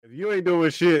If you ain't doing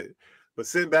shit but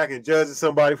sitting back and judging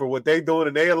somebody for what they doing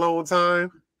in their alone time,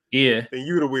 yeah, then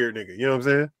you the weird nigga. You know what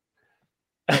I'm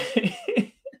saying?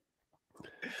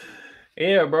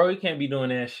 Yeah, bro, you can't be doing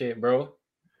that shit, bro.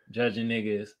 Judging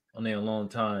niggas on their alone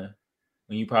time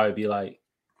when you probably be like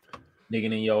nigga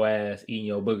in your ass, eating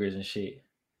your boogers and shit.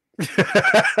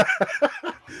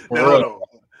 Now,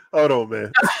 hold on,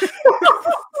 man.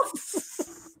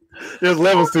 There's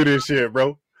levels to this shit,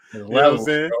 bro. You know what I'm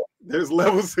saying? Bro. There's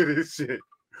levels to this shit.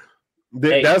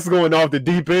 That's going off the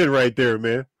deep end right there,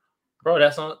 man. Bro,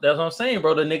 that's what I'm saying,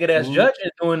 bro. The nigga that's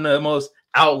judging doing the most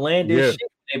outlandish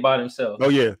shit by themselves. Oh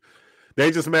yeah,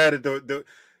 they just mad at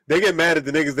they get mad at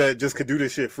the niggas that just can do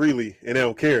this shit freely and they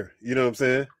don't care. You know what I'm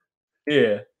saying?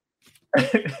 Yeah.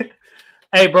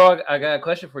 Hey, bro, I got a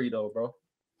question for you though, bro.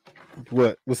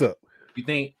 What? What's up? You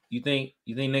think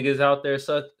niggas out there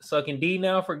sucking D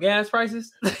now for gas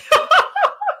prices?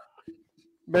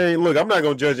 Man, look, I'm not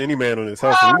gonna judge any man on this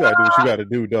hustle. You gotta do what you gotta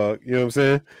do, dog. You know what I'm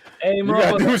saying? Hey, you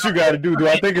gotta do what you gotta do. Do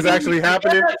I think it's actually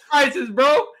happening? Prices,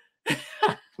 bro.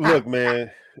 Look, man.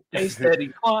 They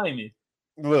steady climbing.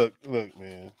 Look,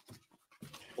 man.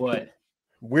 What?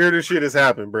 Weirder shit has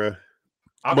happened, bro.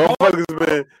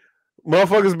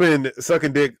 Motherfuckers been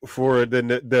sucking dick for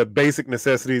the basic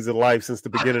necessities of life since the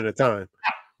beginning of time.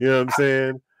 You know what I'm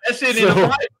saying? That shit in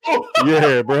the Bible.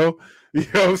 Yeah, bro. You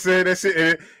know what I'm saying? That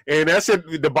shit, and that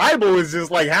shit, the Bible is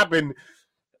just like happened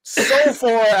so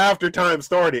far after time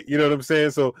started. You know what I'm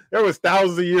saying? So there was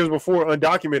thousands of years before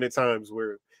undocumented times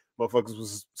where motherfuckers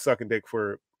was sucking dick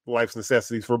for life's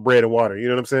necessities, for bread and water. You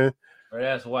know what I'm saying? Bro,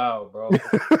 that's wild, bro.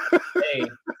 Hey,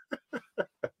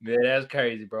 man, that's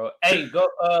crazy, bro. Hey, go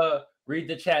read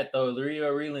the chat though. Read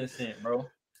what Reeland sent, bro.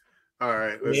 All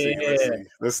right, let's see.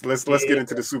 Let's get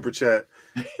into the super chat.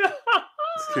 Let's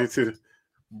get into the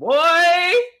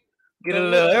boy. Get a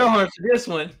little air horn for this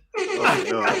one. Oh,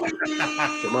 no.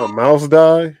 Did my mouse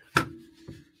die? I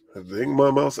think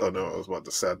my mouse. Oh no, I was about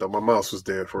to say. I thought my mouse was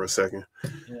dead for a second.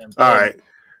 Yeah, all right.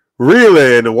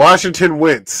 Reeland, Washington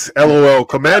Wentz. LOL.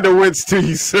 Commander Wentz to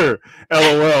you, sir.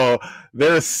 LOL.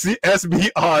 Their SB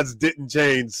odds didn't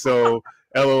change, so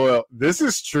LOL. This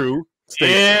is true.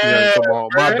 Come on.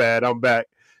 My bad. I'm back.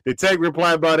 Did Tech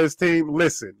reply about his team?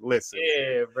 Listen.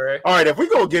 Yeah, bro. All right, if we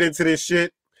gonna get into this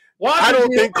shit, I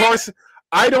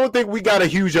don't think we got a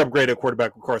huge upgrade at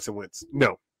quarterback with Carson Wentz.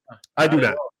 No, I do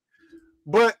not.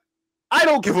 But I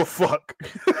don't give a fuck.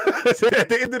 At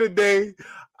the end of the day,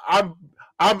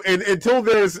 until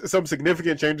there's some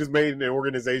significant changes made in the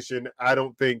organization, I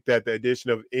don't think that the addition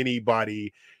of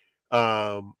anybody,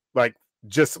 like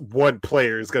just one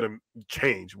player, is going to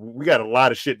change. We got a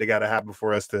lot of shit that got to happen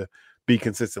for us to be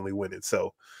consistently winning.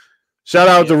 So, shout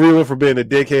out to Reeland for being a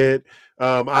dickhead.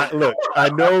 I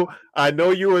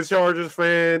know you a Chargers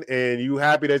fan and you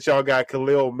happy that y'all got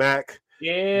Khalil Mack.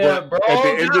 Yeah, bro. At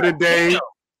the end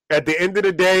of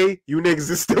the day, you niggas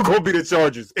is still gonna be the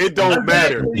Chargers. It don't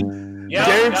matter.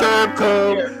 Game time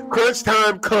come, crunch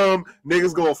time come,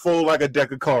 niggas gonna fold like a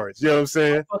deck of cards. You know what I'm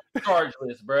saying?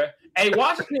 Chargeless, bro. Hey,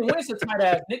 Washington Wentz a tight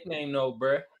ass nickname though,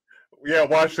 bro. Yeah,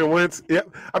 Washington Wentz. Yeah,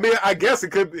 I mean, I guess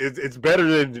it could. It's better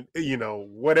than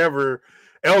whatever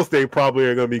else they probably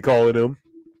are gonna be calling him.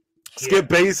 Skip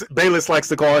Bayless likes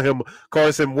to call him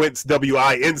Carson Wentz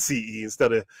WINCE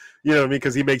instead of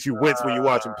because he makes you wince when you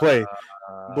watch him play.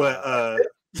 But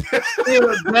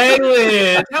Bayless,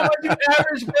 how much you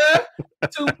average, bro?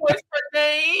 2 points per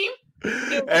game.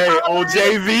 Hey, on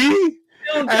JV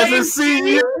as a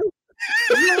senior.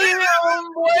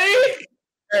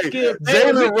 Hey,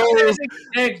 Jalen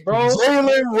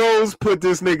Rose put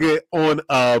this nigga on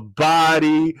a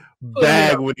body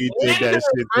bag when he did that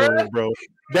shit to him, bro.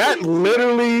 That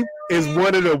literally is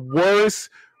one of the worst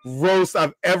roasts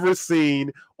I've ever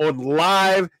seen on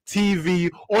live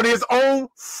TV on his own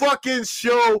fucking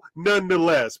show,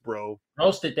 nonetheless, bro.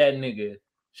 Roasted that nigga. It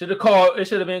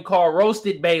should have been called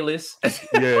Roasted Bayless.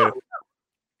 Yeah.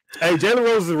 Hey, Jalen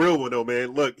Rose is a real one though,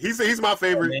 man. Look, he's my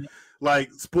favorite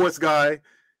sports guy.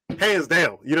 Hands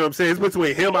down. You know what I'm saying? It's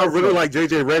between him. I really like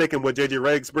JJ Redick and what JJ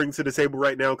Redick brings to the table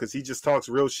right now because he just talks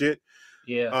real shit.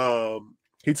 Yeah.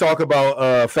 He talk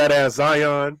about fat ass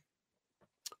Zion.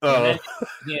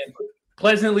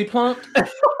 Pleasantly plumped.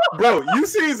 Bro, you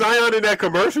see Zion in that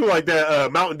commercial, like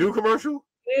that Mountain Dew commercial?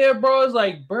 Yeah, bro. It's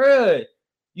like, bro,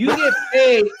 you get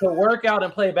paid to work out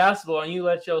and play basketball and you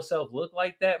let yourself look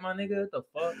like that, my nigga? What the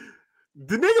fuck?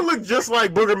 The nigga look just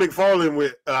like Booger McFarlane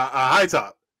with a high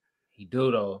top. He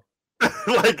do though.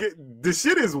 Like the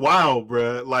shit is wild,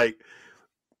 bro. Like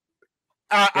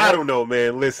I don't know,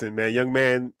 man. Listen, man, young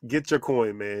man, get your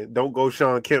coin, man. Don't go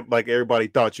Sean Kemp like everybody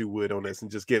thought you would on this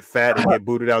and just get fat and get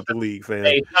booted out the league, fam.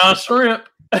 Hey, Sean Shrimp.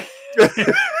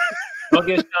 Don't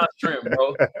get Sean Shrimp,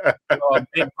 bro.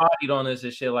 Big bodied on this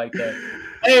and shit like that.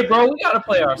 Hey, bro, we got to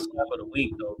play our slap of the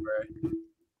week, though, bro.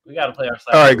 We got to play our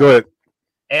slap. All right, go ahead.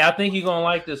 Hey, I think you're going to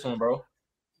like this one, bro.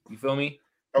 You feel me?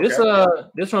 Okay.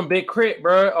 This from Big Crit,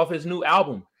 bro, off his new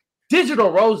album.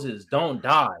 Digital Roses Don't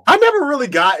Die. I never really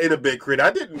got into Big Crit. I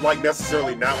didn't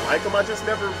necessarily not like him. I just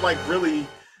never really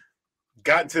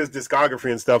got into his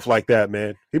discography and stuff like that,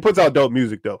 man. He puts out dope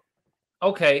music though.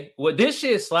 Okay. Well, this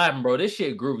shit slapping, bro. This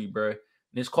shit groovy, bro. And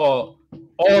it's called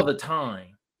All the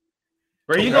Time.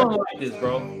 Bro, you gonna like this,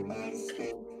 bro.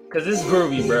 Cause it's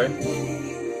groovy, bro.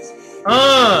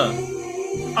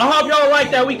 I hope y'all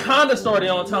like that. We kinda started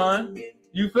on time.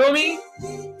 You feel me?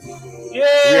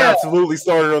 Yeah, we absolutely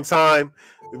started on time.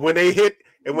 When they hit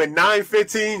and when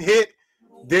 9:15 hit,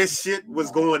 this shit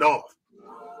was going off.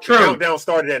 True. Countdown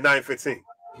started at 9:15.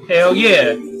 Hell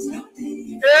yeah.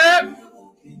 Yeah.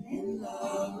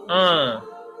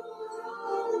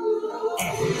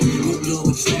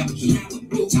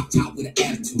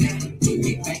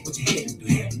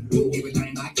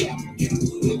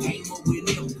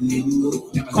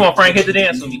 Come on, Frank, hit the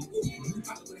dance with me.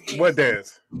 What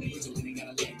dance?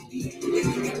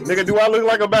 Nigga, do I look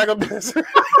like a backup dancer?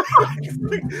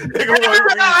 Nigga,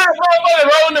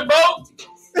 rolling the boat.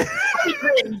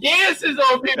 Dances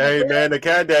on people. Hey, man, the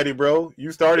cat daddy, bro.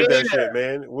 You started that shit,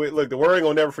 man. Look, the world ain't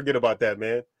gonna never forget about that,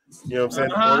 man. You know what I'm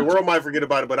saying? Or the world might forget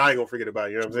about it, but I ain't gonna forget about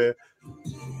it. You know what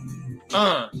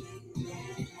I'm saying?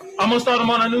 I'm gonna start them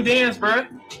on a new dance, bro. All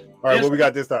right, what we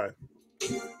got this time?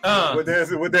 What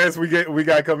dance we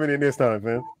got coming in this time,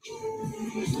 man?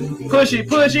 Push it.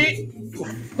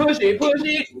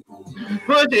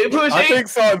 I think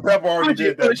Salt and Pepper already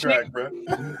did that track, bro.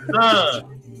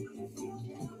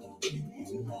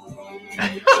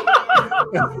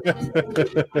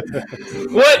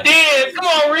 What dance? Come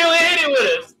on, reel it, hit it with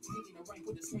us.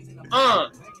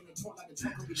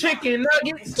 Chicken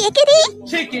nuggets.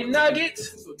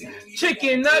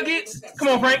 Chicken nuggets. Come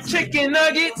on, Frank. Chicken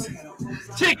nuggets.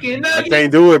 I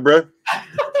can't do it, bro.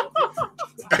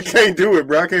 I can't do it,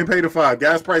 bro. I can't pay the $5.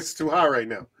 Gas price is too high right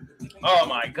now. Oh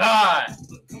my God.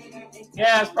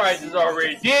 Gas prices are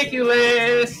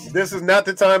ridiculous. This is not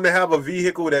the time to have a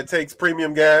vehicle that takes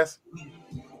premium gas.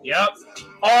 Yep.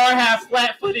 Or have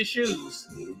flat-footed shoes.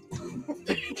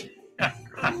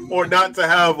 Or not to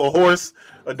have a horse,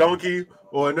 a donkey,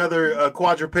 or another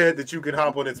quadruped that you can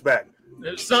hop on its back.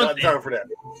 Not time for that.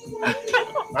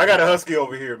 I got a husky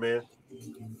over here, man.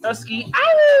 Husky.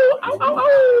 Ow! Ow, ow,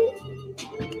 ow.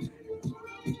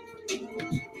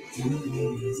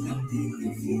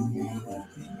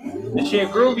 This shit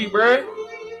groovy, bro.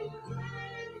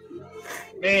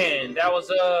 Man, that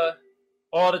was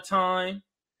All the Time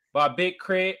by Big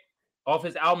Crit off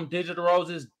his album Digital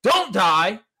Roses Don't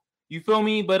Die. You feel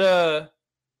me? But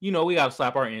we gotta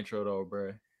slap our intro though,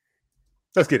 bro.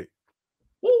 Let's get it.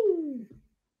 Woo!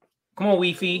 Come on,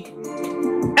 Weefy.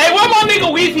 Hey, why my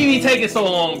nigga Weefy be taking so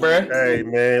long, bro? Hey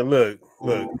man, look.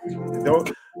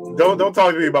 Don't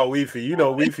talk to me about Weefy. You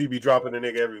know Weefy be dropping a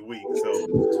nigga every week, so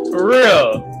for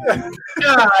real.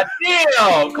 God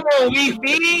damn. Come on,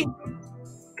 Weefy.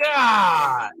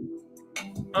 God.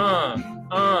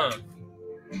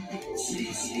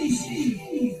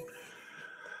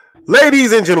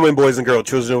 Ladies and gentlemen, boys and girls,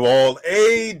 children of all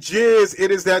ages,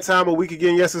 it is that time of week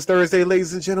again. Yes, it's Thursday,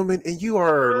 ladies and gentlemen, and you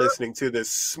are listening to the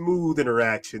smooth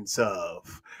interactions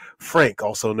of Frank,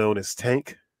 also known as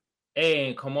Tank.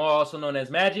 And Kamal, also known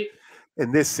as Magic.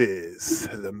 And this is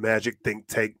the Magic Think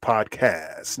Tank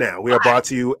podcast. Now, we are brought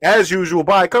to you, as usual,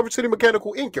 by Cover City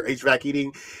Mechanical Inc., your HVAC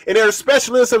heating and air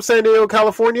specialist of San Diego,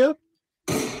 California.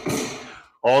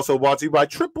 Also brought to you by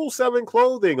 777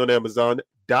 Clothing on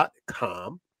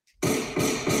Amazon.com.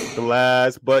 And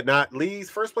last but not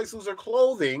least, First Place Loser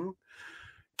Clothing.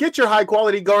 Get your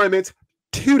high-quality garments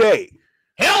today.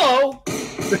 Hello!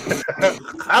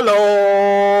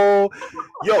 Hello!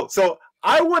 Yo, so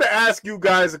I want to ask you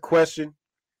guys a question.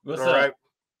 What's up?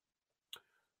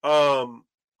 Right?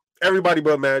 Everybody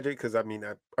but Magic, because I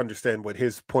understand what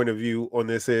his point of view on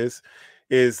this is.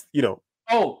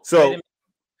 Oh, so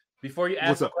before you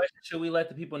ask the question, should we let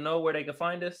the people know where they can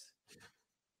find us?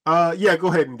 Yeah, go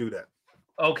ahead and do that.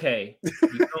 Okay. You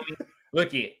feel me?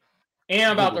 Look it. And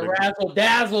I'm about to razzle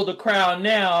dazzle the crowd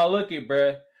now. Look it,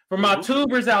 bruh. For my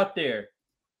tubers out there.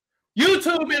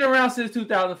 YouTube been around since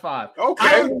 2005. Okay.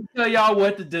 I don't tell y'all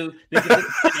what to do.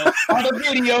 All the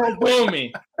video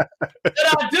booming. But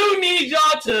I do need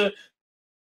y'all to.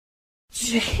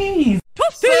 Jeez.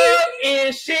 Sub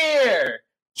and share.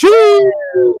 Jeez.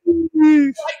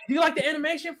 Do you like the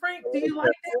animation, Frank? Do you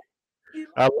like that?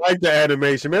 I like the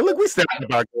animation, man. Look, we stepped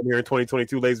about here in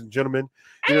 2022, ladies and gentlemen.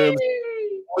 You know what I'm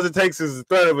saying? All it takes is the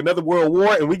threat of another world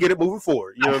war, and we get it moving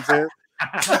forward. You know what I'm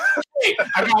saying?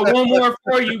 I got one more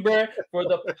for you, bro. For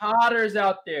the potters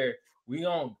out there, we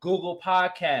on Google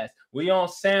Podcasts, we on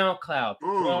SoundCloud, we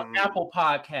on Apple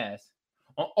Podcasts,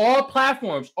 on all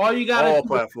platforms. All you gotta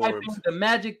do is type in the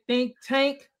Magic Think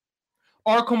Tank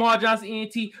or Kamal Johnson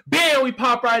ENT. Bam, we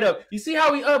pop right up. You see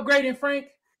how we upgrading, Frank?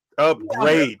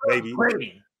 Upgrade,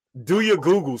 baby. Do your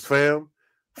Googles, fam.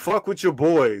 Fuck with your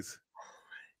boys.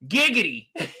 Giggity.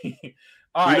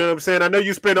 All right. You know what I'm saying? I know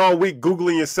you spend all week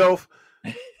Googling yourself.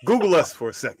 Google us for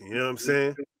a second. You know what I'm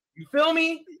saying? You feel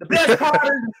me? The best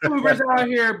potters and cougars out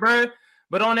here, bro.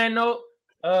 But on that note,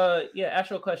 yeah, ask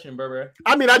your question, bro.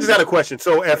 I mean, I just had a question.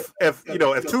 So if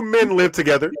two men live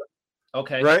together,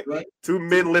 okay, right? Two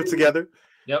men live together.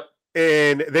 Yep.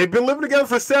 And they've been living together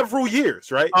for several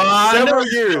years, right? Several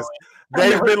years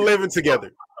they've been living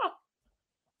together.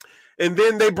 And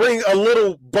then they bring a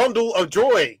little bundle of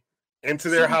joy into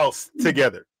their house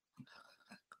together.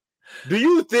 Do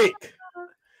you think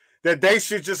that they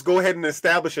should just go ahead and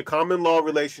establish a common law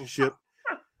relationship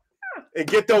and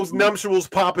get those nuptials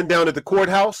popping down at the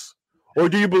courthouse? Or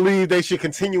do you believe they should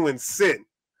continue in sin?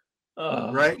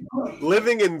 Right?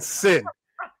 Living in sin.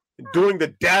 Doing the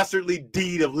dastardly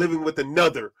deed of living with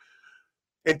another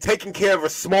and taking care of a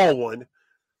small one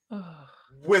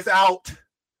without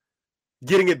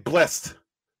getting it blessed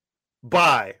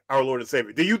by our Lord and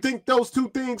Savior. Do you think those two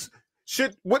things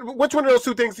should? Which one of those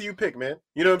two things do you pick, man?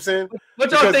 You know what I'm saying? What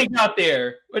y'all think out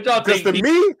there? What y'all think? Because to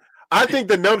me, I think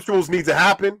the nuptials need to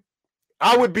happen.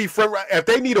 I would be front. If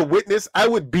they need a witness, I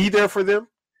would be there for them.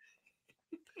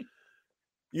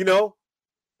 You know.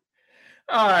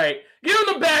 All right, give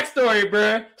them the backstory,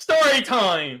 bro. Story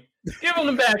time. Give them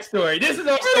the backstory. This is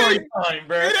our story time,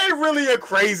 bro. It ain't really a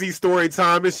crazy story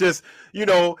time. It's just,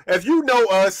 if you know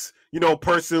us,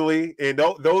 personally, and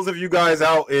those of you guys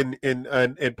out in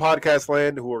podcast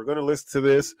land who are going to listen to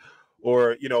this,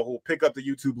 or who'll pick up the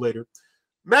YouTube later,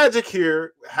 Magic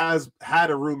here has had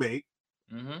a roommate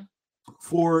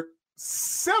for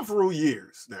several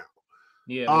years now.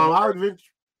 Yeah.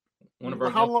 One of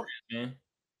our how long? Friends, man.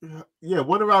 Yeah,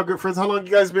 one of our good friends. How long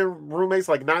you guys been roommates?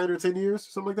 Like 9 or 10 years,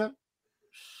 something like that?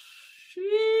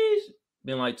 Sheesh.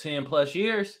 Been like 10 plus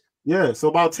years. Yeah, so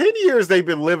about 10 years they've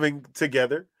been living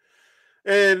together.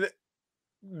 And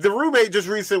the roommate just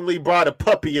recently brought a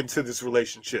puppy into this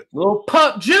relationship. Little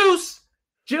pup juice.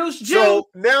 So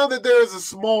now that there's a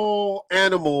small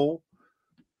animal,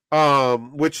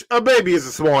 which a baby is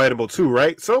a small animal too,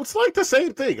 right? So it's like the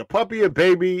same thing. A puppy, a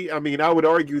baby. I mean, I would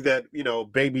argue that,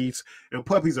 babies and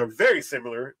puppies are very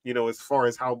similar, as far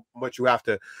as how much you have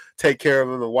to take care of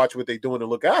them and watch what they're doing and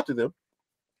look after them.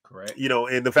 Correct.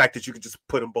 And the fact that you can just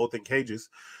put them both in cages.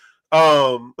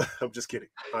 I'm just kidding.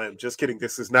 I am just kidding.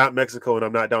 This is not Mexico and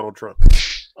I'm not Donald Trump.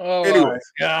 Oh,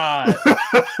 anyways. My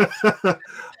God.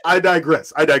 I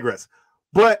digress.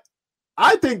 But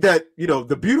I think that,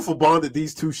 the beautiful bond that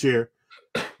these two share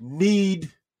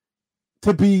need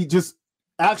to be just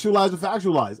actualized and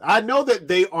factualized. I know that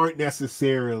they aren't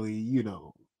necessarily, you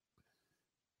know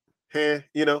what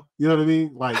I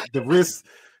mean? Like the risk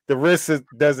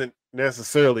doesn't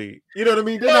necessarily, you know what I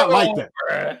mean? They're not like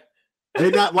that.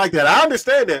 They're not like that. I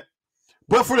understand that.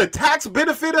 But for the tax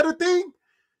benefit of the thing,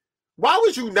 why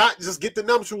would you not just get the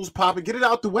nuptials pop and get it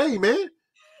out the way, man?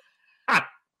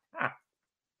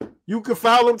 You can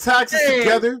file them taxes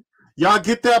together. Y'all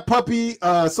get that puppy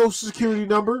social security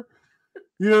number.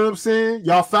 You know what I'm saying?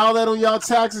 Y'all file that on y'all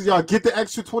taxes. Y'all get the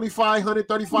extra $2,500,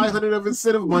 $3,500 of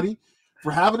incentive money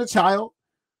for having a child,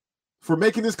 for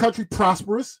making this country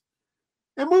prosperous,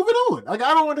 and moving on. Like,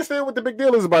 I don't understand what the big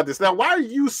deal is about this. Now, why are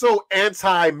you so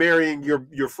anti-marrying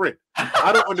your friend?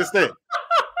 I don't understand.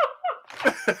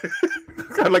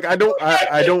 Like, I don't.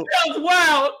 It sounds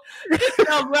wild. It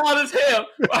sounds wild as hell.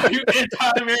 Why are you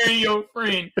anti-marrying your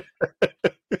friend?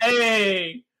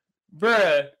 Hey,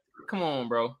 bruh. Come on,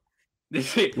 bro.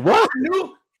 What?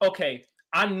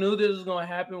 I knew this was gonna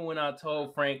happen when I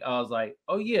told Frank. I was like,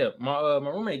 "Oh yeah, my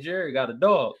roommate Jerry got a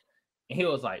dog," and he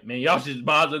was like, "Man, y'all should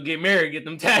might as well get married, get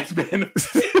them tax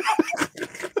benefits."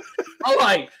 I'm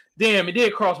like, "Damn, it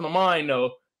did cross my mind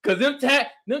though, because them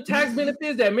tax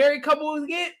benefits that married couples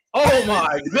get. Oh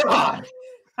my god!"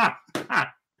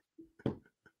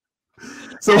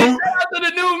 So who? After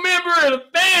the new member of the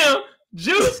fam,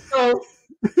 Juice.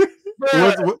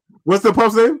 What's the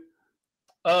pup's name?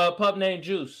 Pup named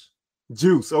Juice.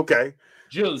 Juice. Okay.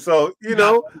 Juice. So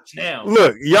now.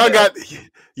 look, y'all got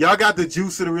the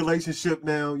juice of the relationship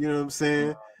now. You know what I'm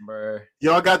saying? Bruh.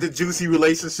 Y'all got the juicy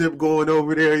relationship going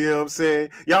over there. You know what I'm saying?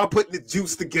 Y'all putting the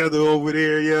juice together over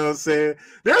there. You know what I'm saying?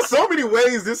 There's so many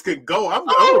ways this can go. I'm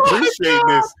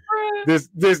appreciating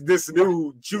this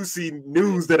new juicy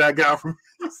news that I got from.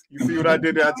 You see what I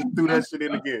did there? I just threw that shit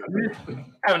in again.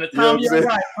 Having the time of your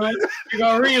life, man. You're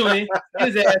gonna reel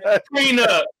his ass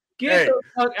prenup. Get the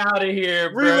fuck out of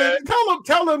here, bro.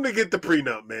 Tell them to get the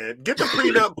prenup, man. Get the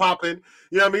prenup popping.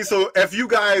 You know what I mean? So if you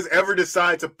guys ever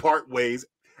decide to part ways,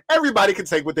 everybody can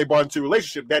take what they brought into a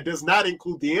relationship. That does not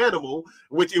include the animal,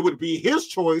 which it would be his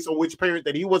choice on which parent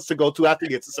that he wants to go to after he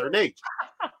gets a certain age.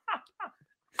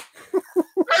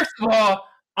 First of all,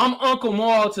 I'm Uncle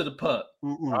Maul to the pup.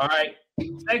 All right.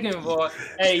 Second of all,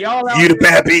 hey, y'all out you the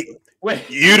pappy.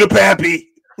 You the pappy.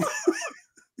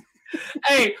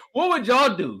 Hey, what would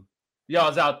y'all do?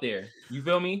 Y'all's out there. You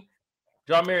feel me?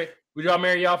 Would y'all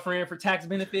marry y'all friend for tax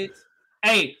benefits?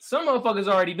 Hey, some motherfuckers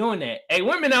already doing that. Hey,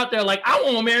 women out there like, I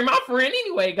want to marry my friend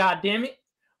anyway, god damn it.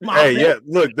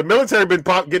 Look, the military been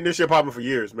getting this shit popping for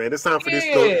years, man. It's time for this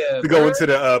to go into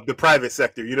the private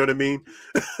sector. You know what I mean?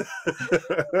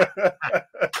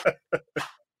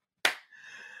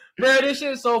 Bro, this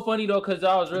shit is so funny though, because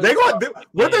I was really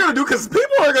what they're gonna do, because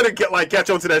people are gonna catch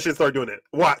on to that shit and start doing it.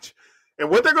 Watch. And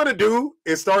what they're gonna do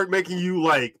is start making you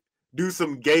like do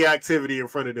some gay activity in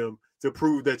front of them to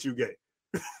prove that you gay.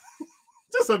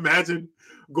 Just imagine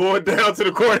going down to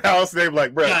the courthouse and they're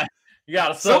like, bro,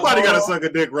 somebody gotta suck a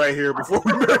dick right here before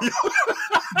we marry you.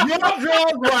 Drop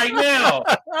drugs right now.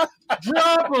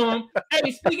 Drop them.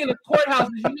 Hey, speaking of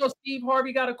courthouses, you know Steve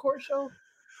Harvey got a court show?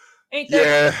 Ain't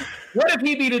that? Yeah. What if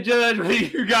he be the judge when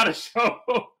you got a show?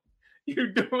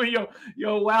 You doing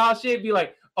your wild shit? Be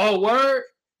like, oh, word?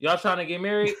 Y'all trying to get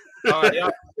married? All right,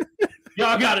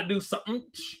 y'all got to do something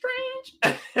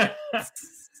strange. I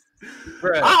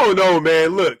don't know,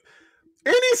 man. Look,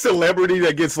 any celebrity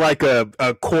that gets like a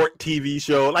court TV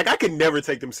show, like I can never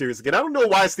take them serious again. I don't know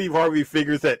why Steve Harvey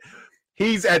figures that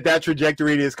he's at that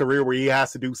trajectory in his career where he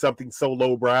has to do something so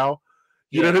lowbrow.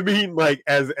 You know what I mean? Like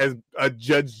as a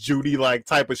Judge Judy like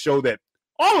type of show that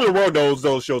all of the world knows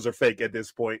those shows are fake at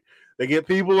this point. They get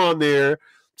people on there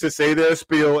to say their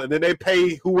spiel, and then they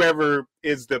pay whoever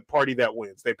is the party that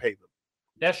wins. They pay them.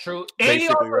 That's true. And he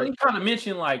kind of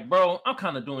mentioned like, bro, I'm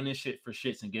kind of doing this shit for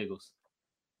shits and giggles.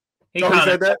 He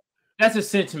said that? That's his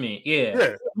sentiment.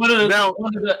 Yeah. One of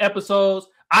the episodes,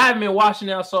 I haven't been watching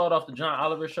it. I saw it off the John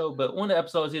Oliver show, but one of the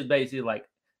episodes is basically like,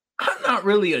 I'm not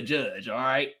really a judge, all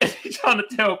right? He's trying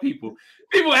to tell people.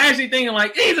 People actually thinking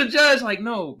like, he's a judge. Like,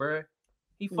 no, bro.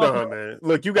 No, man.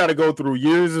 Look, you got to go through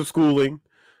years of schooling,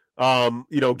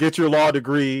 get your law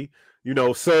degree,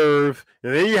 serve,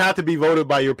 and then you have to be voted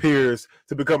by your peers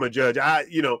to become a judge.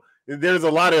 There's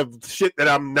a lot of shit that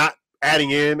I'm not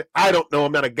adding in. I don't know.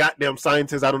 I'm not a goddamn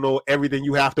scientist. I don't know everything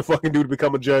you have to fucking do to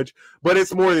become a judge, but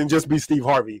it's more than just be Steve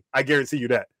Harvey. I guarantee you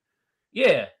that.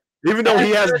 Yeah. Even though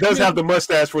he does have the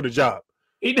mustache for the job.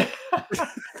 He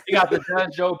got the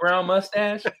John Joe Brown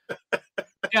mustache.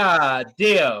 God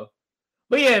damn.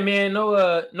 But yeah, man,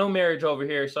 no marriage over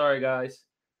here. Sorry, guys.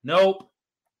 Nope.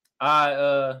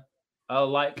 I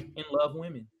like and love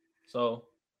women. So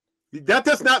that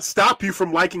does not stop you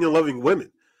from liking and loving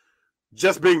women.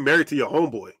 Just being married to your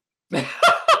homeboy.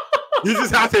 You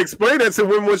just have to explain that to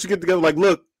women once you get together. Like,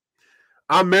 look,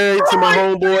 I'm married to my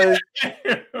homeboy.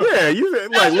 Yeah, you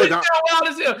like look.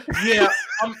 Yeah,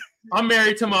 I'm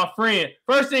married to my friend.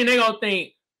 First thing they gonna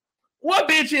think, what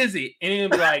bitch is it? And then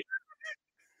be like,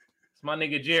 it's my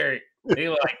nigga Jared. They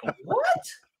like, what?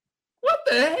 What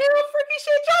the hell, freaky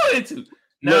shit y'all into?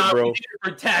 Nah, bro.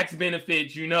 For tax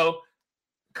benefits,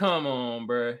 Come on,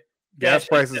 bro. Gas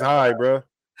price is high, bro.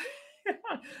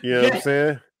 You know what I'm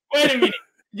saying? Wait a minute.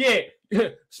 Yeah.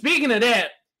 Speaking of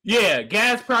that, yeah,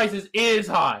 gas prices is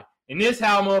high. And this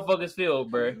how motherfuckers feel,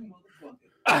 bro. You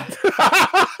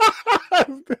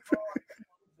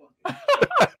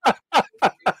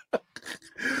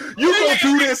gonna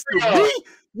do this to me?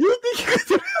 You think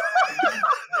you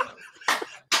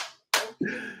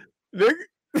Nigga.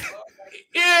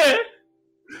 Yeah.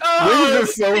 Niggas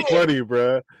is so funny,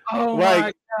 bro. Oh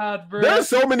my God, bro. There's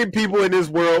so many people in this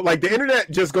world. Like the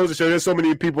internet just goes to show there's so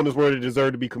many people in this world that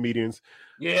deserve to be comedians.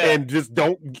 Yeah. And just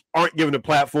aren't given a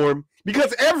platform.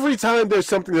 Because every time there's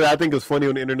something that I think is funny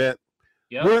on the internet,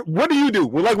 what do you do?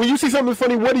 When you see something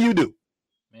funny, what do you do?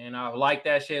 Man, I like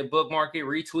that shit. Bookmark it,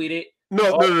 retweet it.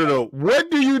 No.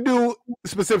 What do you do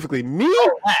specifically? Me?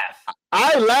 Laugh.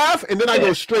 I laugh and then I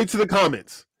go straight to the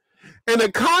comments. And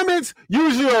the comments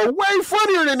usually are way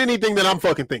funnier than anything that I'm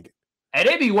fucking thinking. Hey,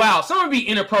 they be wild. Some would be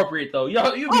inappropriate though.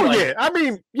 Yo, you be yeah. I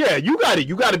mean, yeah, you got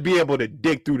to be able to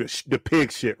dig through the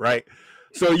pig shit, right?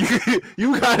 So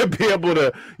you got to be able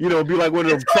to, be like one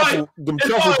of them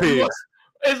truffle pigs.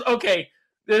 It's okay.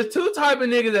 There's two type of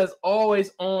niggas that's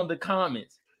always on the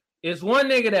comments. It's one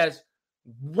nigga that's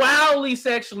wildly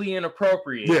sexually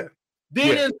inappropriate. Yeah.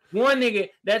 Then there's one nigga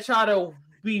that try to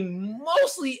be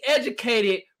mostly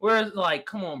educated, where it's like,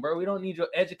 come on, bro, we don't need your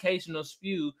educational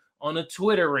spew on a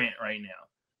Twitter rant right now.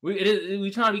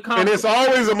 We trying to be confident. And it's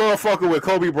always a motherfucker with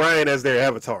Kobe Bryant as their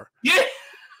avatar. Yeah.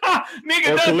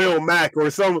 Nigga, or Khalil Mack or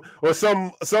some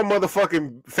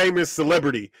motherfucking famous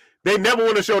celebrity. They never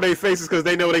want to show their faces because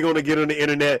they know they're going to get on the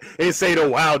internet and say the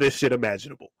wildest shit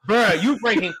imaginable. Bruh, you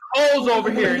breaking codes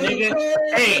over here, nigga.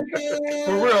 Hey,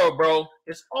 for real, bro.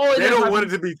 It's always they don't want it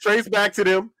to be traced back to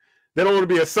them. They don't want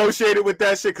to be associated with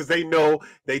that shit because they know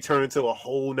they turn into a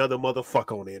whole nother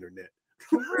motherfucker on the internet.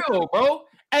 For real, bro.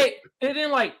 Hey, and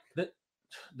then like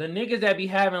the niggas that be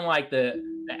having like the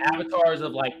avatars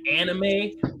of like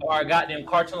anime or a goddamn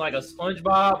cartoon like a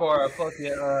SpongeBob or a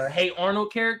fucking Hey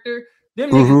Arnold character, them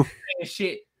niggas saying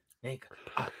shit, nigga,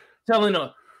 telling them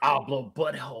I'll blow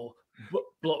butthole,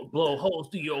 blow holes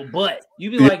through your butt.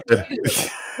 You be like, and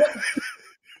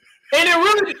it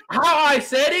really how I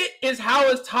said it is how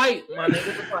it's tight, my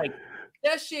nigga. It's like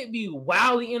that shit be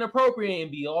wildly inappropriate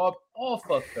and be all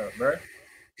fucked up, bro.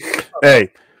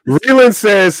 Hey, Reeland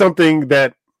says something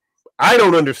that I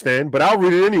don't understand, but I'll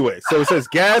read it anyway. So it says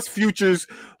gas futures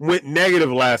went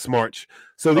negative last March.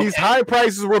 So these high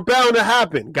prices were bound to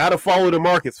happen. Got to follow the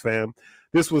markets, fam.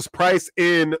 This was priced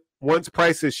in once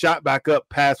prices shot back up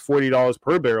past $40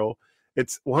 per barrel.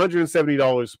 It's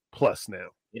 $170 plus now.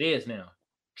 It is now.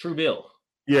 True bill.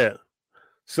 Yeah.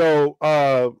 So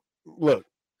look.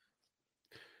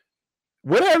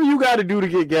 Whatever you got to do to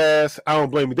get gas, I don't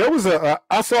blame you. There was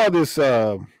I saw this,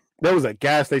 there was a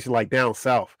gas station like down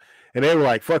south, and they were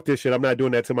like, fuck this shit, I'm not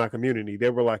doing that to my community.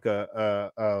 They were like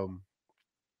a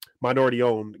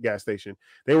minority-owned gas station.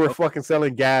 They were fucking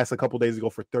selling gas a couple days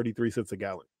ago for 33 cents a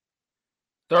gallon.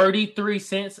 33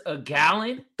 cents a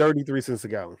gallon? 33 cents a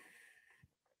gallon.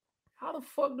 How the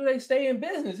fuck do they stay in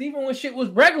business? Even when shit was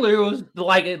regular, it was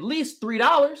like at least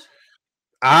 $3.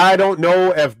 I don't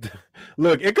know if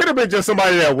look, it could have been just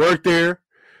somebody that worked there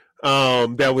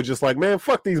that was just like, man,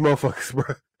 fuck these motherfuckers,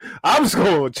 bro. I'm just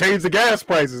gonna change the gas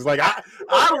prices. Like I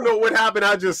don't know what happened.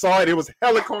 I just saw it. It was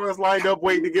hella cars lined up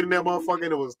waiting to get in that motherfucker,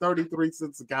 and it was 33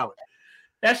 cents a gallon.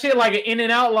 That shit like an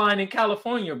In-N-Out line in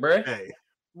California, bro. Hey,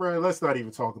 bro, let's not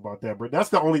even talk about that, bro. That's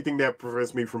the only thing that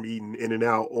prevents me from eating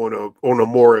In-N-Out on a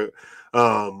more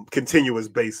continuous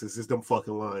basis is them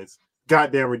fucking lines.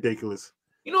 Goddamn ridiculous.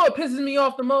 You know what pisses me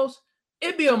off the most?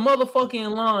 It'd be a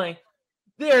motherfucking line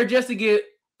there just to get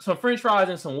some French fries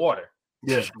and some water.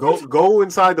 Yeah, go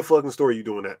inside the fucking store. You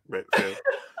doing that, man?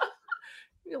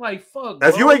 You're like, fuck.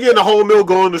 If you ain't getting a whole meal,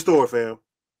 go in the store, fam.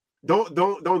 Don't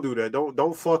do that.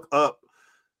 Don't fuck up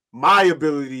my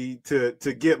ability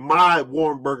to get my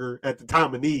warm burger at the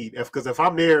time of need. Because if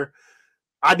I'm there,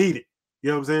 I need it. You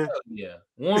know what I'm saying? Yeah.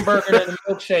 Warm burger and a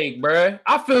milkshake, bro.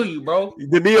 I feel you, bro.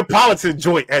 The Neapolitan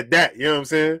joint at that. You know what I'm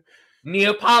saying?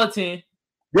 Neapolitan.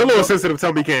 You're a little sensitive.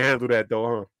 Tell me you can't handle that,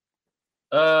 though,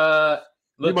 huh?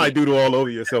 You might doodle all over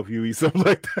yourself. You eat something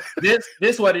like that.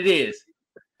 This what it is.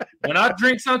 When I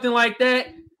drink something like that,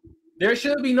 there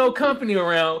should be no company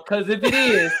around. Because if it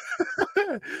is,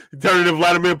 turn into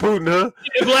Vladimir Putin, huh?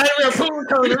 Vladimir Putin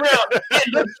coming around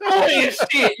and destroying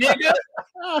shit, nigga.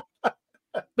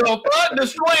 The fuck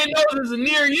destroying noses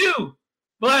near you,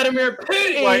 Vladimir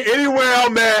Putin. Like anywhere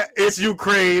I'm at, it's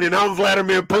Ukraine, and I'm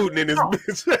Vladimir Putin in this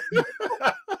bitch.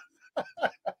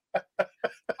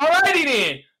 Alrighty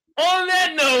then. On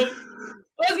that note,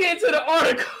 let's get into the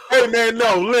article. Hey man,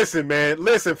 no, listen,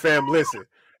 fam, listen.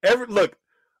 Look,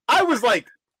 I was like,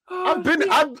 I've been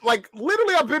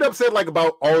upset like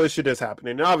about all this shit that's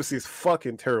happening, and obviously it's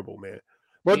fucking terrible, man.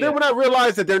 But then when I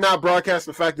realized that they're not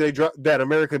broadcasting the fact that that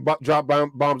America dropped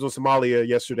bombs on Somalia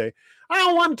yesterday, I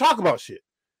don't want to talk about shit.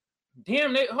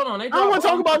 Damn, hold on. I don't want to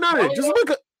talk about none of it. Just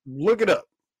look it up.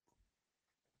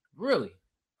 Really?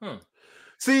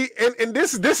 See, and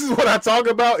this is what I talk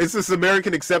about. It's this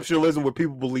American exceptionalism where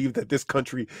people believe that this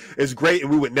country is great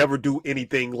and we would never do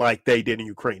anything like they did in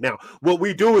Ukraine. Now, what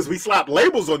we do is we slap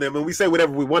labels on them and we say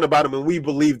whatever we want about them and we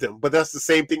believe them. But that's the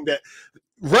same thing that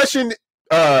Russian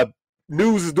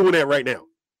news is doing that right now.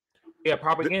 Yeah,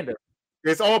 propaganda.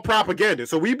 It's all propaganda.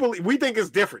 So we think it's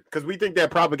different because we think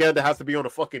that propaganda has to be on a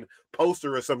fucking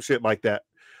poster or some shit like that.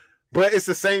 But it's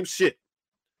the same shit.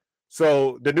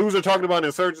 So the news are talking about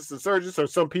insurgents or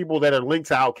some people that are linked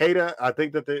to Al Qaeda. I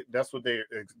think that that's what the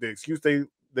excuse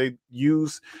they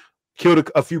use. killed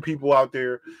a few people out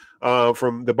there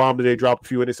from the bomb that they dropped, a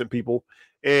few innocent people,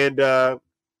 and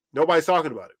nobody's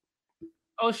talking about it.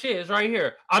 Oh shit, it's right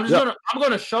here. I'm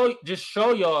gonna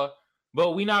show y'all,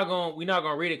 but we're not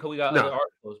gonna read it because we got other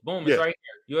articles. Boom, it's right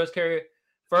here. U.S. carrier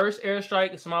first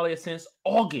airstrike in Somalia since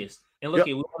August. And look,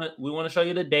 we want to show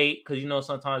you the date because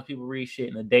sometimes people read shit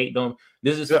and the date don't.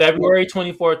 This is February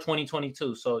 24th,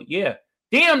 2022. So yeah,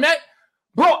 damn that,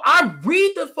 bro. I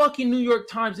read the fucking New York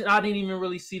Times and I didn't even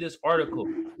really see this article.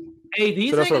 Hey,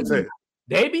 these niggas,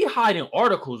 they be hiding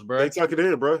articles, bro. They tuck it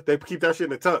in, bro. They keep that shit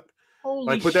in the tuck.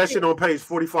 Holy put that shit on page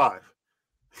 45.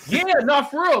 Yeah, not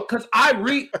for real. Cause I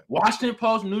read Washington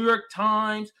Post, New York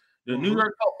Times, the New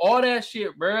York Post, all that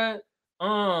shit, bro.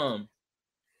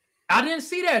 I didn't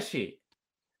see that shit.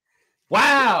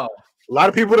 Wow. A lot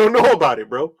of people don't know about it,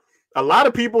 bro. A lot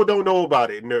of people don't know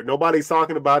about it. Nobody's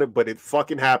talking about it, but it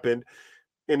fucking happened.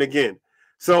 And again,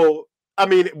 so I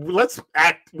mean,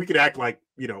 we could act like,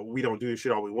 we don't do this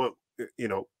shit all we want.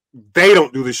 They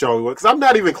don't do this shit all we want. Because I'm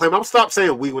not even claiming. I'm stop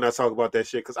saying we when I talk about that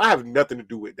shit because I have nothing to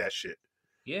do with that shit.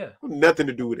 Yeah. Nothing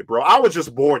to do with it, bro. I was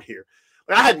just born here.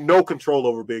 I had no control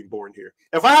over being born here.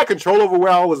 If I had control over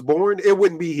where I was born, it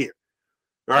wouldn't be here.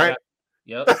 All right?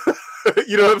 Yep.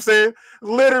 You know what I'm saying?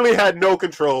 Literally had no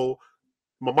control.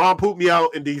 My mom pooped me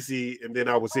out in DC, and then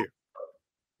I was here.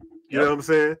 You know what I'm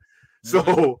saying?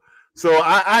 So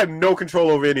I have no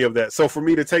control over any of that. So for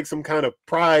me to take some kind of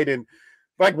pride in,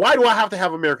 like, why do I have to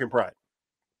have American pride?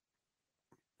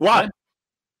 Why?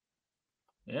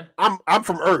 Yeah. I'm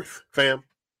from Earth, fam.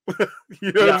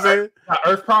 You know what I'm saying?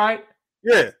 Earth pride?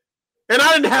 Yeah. And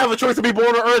I didn't have a choice to be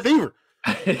born on Earth either.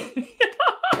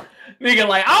 Nigga,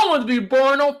 like, I want to be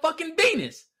born on fucking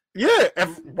Venus. Yeah.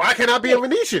 Why can't I be a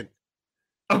Venetian?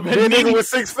 Be a nigga with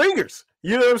 6 fingers.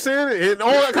 You know what I'm saying? And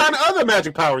all that kind of other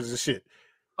magic powers and shit.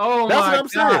 Oh, that's what I'm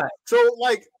saying. So,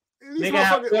 like, nigga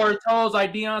have 4 toes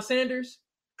like Deion Sanders?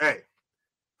 Hey.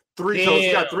 3 toes.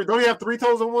 You got 3. Don't you have 3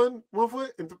 toes on one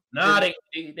foot? Nah,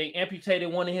 they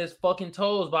amputated one of his fucking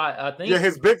toes by, I think. Yeah,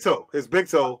 his big toe.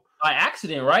 By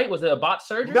accident, right? Was it a bot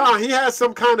surgery? No, he has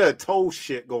some kind of toe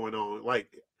shit going on. Like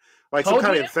some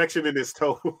kind of infection in his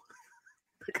toe.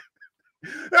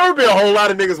 There would be a whole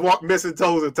lot of niggas missing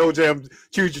toes and toe jam,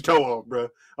 chewed your toe off, bro.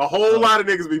 A whole lot of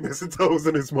niggas be missing toes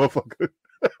in this motherfucker.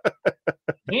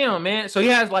 Damn, man. So he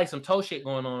has like some toe shit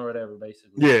going on or whatever,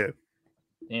 basically. Yeah.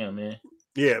 Damn, man.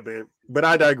 Yeah, man. But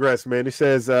I digress, man. It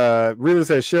says, Reeland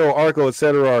says Shell, Arco,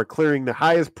 etc. are clearing the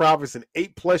highest profits in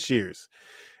 8+ years.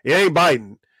 It ain't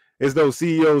Biden. It's those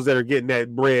CEOs that are getting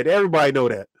that bread. Everybody know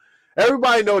that.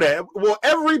 Well,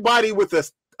 everybody with an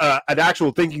actual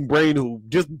thinking brain who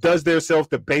just does theirself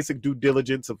the basic due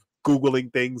diligence of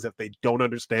Googling things if they don't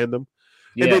understand them.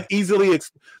 Yeah. And then easily,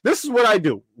 this is what I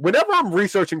do. Whenever I'm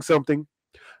researching something,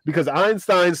 because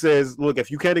Einstein says, look, if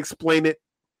you can't explain it,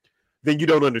 then you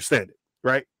don't understand it,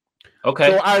 right? Okay.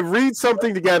 So I read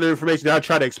something to gather information that I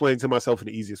try to explain to myself in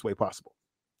the easiest way possible.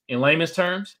 In layman's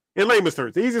terms? In layman's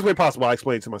terms. The easiest way possible, I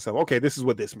explain to myself, okay, this is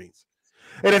what this means.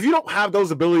 And if you don't have the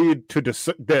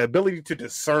ability to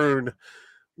discern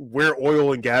where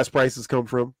oil and gas prices come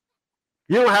from,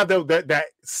 you don't have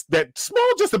that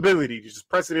small just ability to just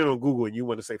press it in on Google and you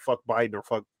want to say fuck Biden or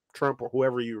fuck Trump or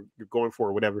whoever you're going for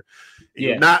or whatever.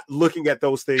 You're not looking at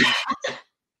those things.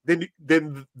 Then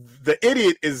the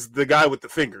idiot is the guy with the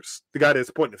fingers, the guy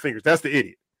that's pointing the fingers. That's the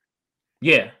idiot.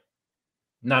 Yeah,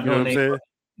 not doing their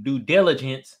due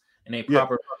diligence and a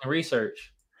proper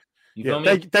research. You feel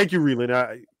me? Thank you,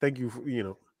 Reeland. Thank you for,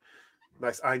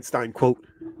 nice Einstein quote.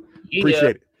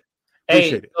 Appreciate it.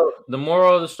 Hey, so the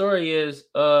moral of the story is,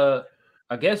 I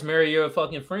guess marry your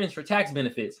fucking friends for tax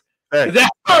benefits. Hey, we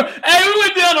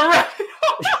went down the road.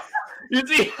 You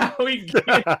see how we get.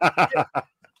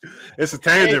 It's a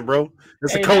tangent, bro.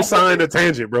 It's a cosine of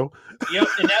tangent, bro. Yep,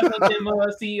 and that's what them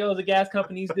CEOs of gas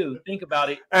companies do. Think about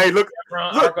it. Hey, look.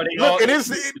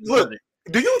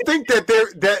 Do you think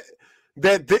that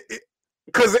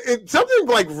because it's something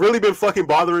like really been fucking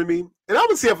bothering me, and I'm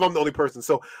gonna see if I'm the only person.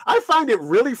 So I find it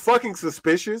really fucking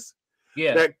suspicious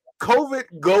that COVID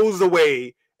goes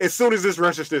away as soon as this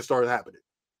Russia shit starts happening.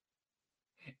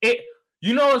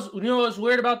 You know what's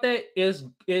weird about that is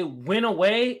it went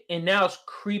away and now it's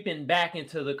creeping back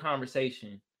into the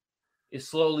conversation. It's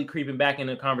slowly creeping back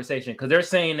into the conversation because they're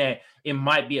saying that it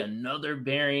might be another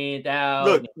variant out.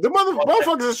 Look, the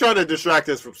motherfuckers is trying to distract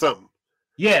us from something.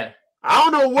 Yeah. I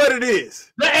don't know what it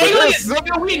is. The aliens,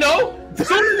 we know. As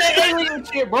soon as that alien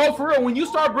shit, bro, for real, when you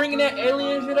start bringing that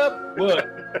alien shit up,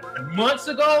 months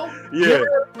ago,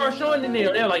 start showing in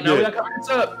there. They're like, no, we gotta cover this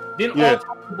up. Then all types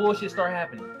of bullshit start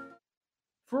happening.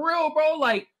 For real, bro.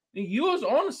 Like, you was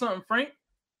on to something, Frank.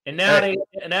 And now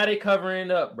they covering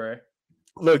it up, bro.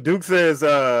 Look, Duke says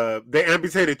they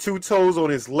amputated 2 toes on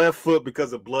his left foot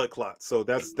because of blood clots. So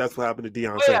that's what happened to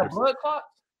Deion Oh, yeah, Sanders. blood clots?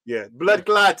 Yeah, blood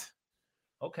clot.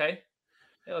 Okay.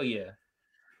 Hell yeah.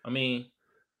 I mean,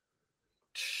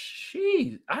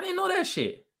 jeez, I didn't know that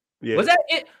shit. Yeah. Was that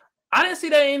it? I didn't see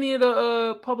that in any of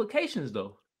the publications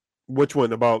though. Which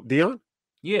one about Deion?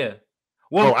 Yeah.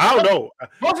 Well, I don't know.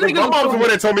 Most Look, niggas my mom's the was one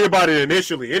that told me about it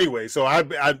initially. Anyway, so I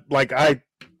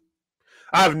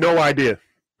have no idea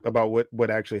about what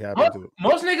actually happened to it.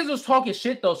 Most niggas was talking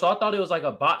shit though, so I thought it was like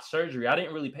a bot surgery. I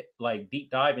didn't really like deep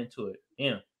dive into it.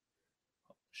 Yeah.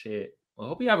 Shit. Well,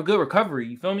 hope you have a good recovery.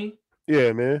 You feel me?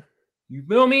 Yeah, man. You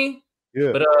feel me?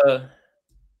 Yeah. But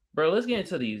bro, let's get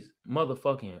into these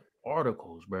motherfucking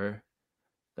articles, bro.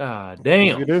 God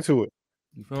damn. Let's get into it.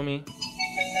 You feel me?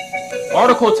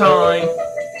 Article time.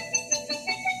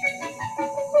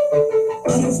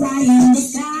 Butterfly in the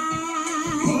sky.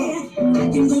 I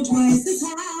can go twice as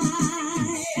high.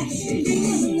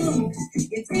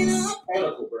 It's in a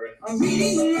article, bro. I'm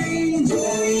reading the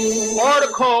rainbow.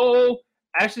 Article.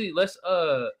 Actually, let's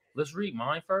read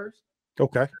mine first.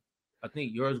 Okay. I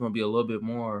think yours is gonna be a little bit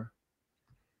more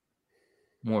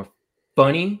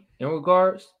funny in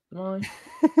regards to mine.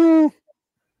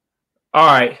 All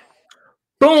right.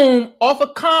 Boom, off a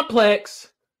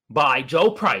complex by Joe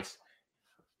Price.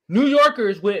 New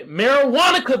Yorkers with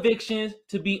marijuana convictions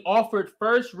to be offered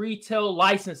first retail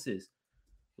licenses.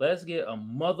 Let's get a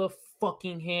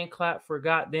motherfucking hand clap for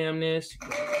goddamnness.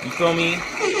 You feel me?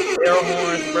 Air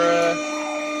horns,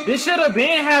 bruh. This should have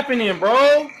been happening,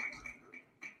 bro.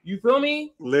 You feel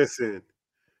me? Listen.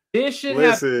 This should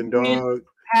have been dog.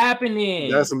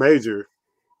 happening. That's major.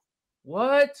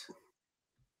 What?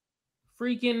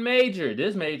 Freaking major.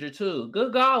 This major too.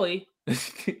 Good golly.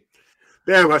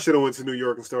 Damn, I should have went to New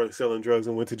York and started selling drugs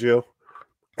and went to jail.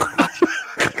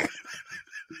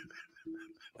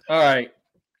 All right.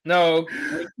 No.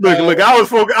 Look,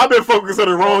 I've been focused on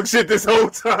the wrong shit this whole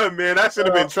time, man. I should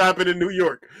have been trapping in New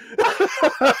York.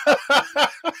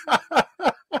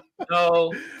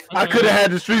 No. I could have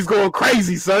had the streets going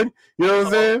crazy, son. You know what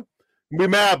I'm saying? We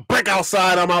mad brick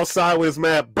outside. I'm outside with this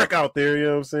mad brick out there. You know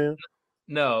what I'm saying?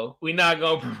 No, we're not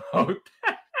gonna promote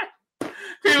that.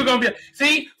 People gonna be like,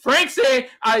 see, Frank said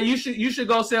you should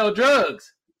go sell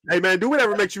drugs. Hey man, do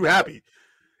whatever makes you happy.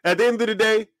 At the end of the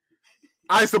day,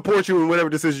 I support you in whatever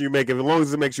decision you make, as long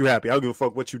as it makes you happy. I don't give a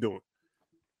fuck what you're doing.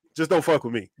 Just don't fuck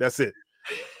with me. That's it.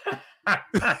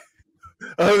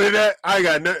 Other than that, I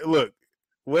got nothing. Look,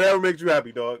 whatever makes you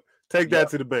happy, dog. Take that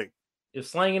to the bank. If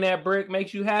slanging that brick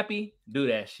makes you happy, do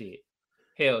that shit.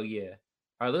 Hell yeah.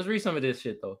 All right, let's read some of this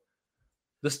shit though.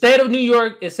 The state of New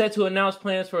York is set to announce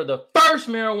plans for the first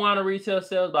marijuana retail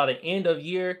sales by the end of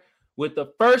year, with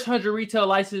the first 100 retail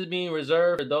licenses being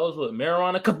reserved for those with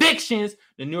marijuana convictions,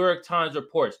 the New York Times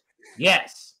reports.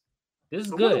 Yes, this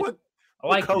is good.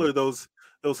 What color those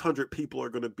 100 people are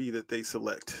going to be that they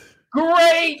select?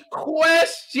 Great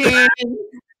question.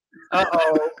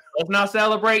 Uh-oh. Let's not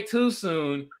celebrate too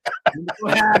soon.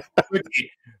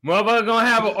 Motherfucker gonna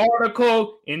have an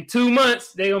article in 2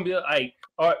 months. They gonna be like,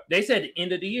 they said the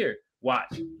end of the year.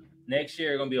 Watch. Next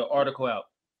year gonna be an article out.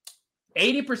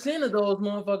 80% of those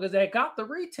motherfuckers that got the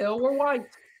retail were white.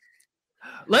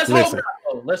 Let's hope not.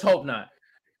 Though. Let's hope not.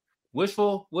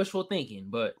 Wishful thinking,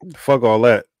 but fuck all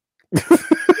that.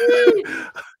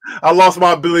 I lost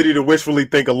my ability to wishfully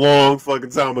think a long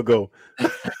fucking time ago.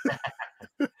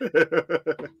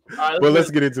 Right, well,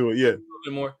 let's get into it. Yeah. A little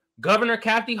bit more. Governor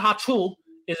Kathy Hochul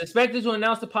is expected to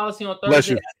announce the policy on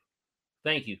Thursday.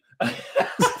 Thank you.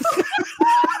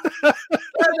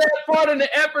 Part in the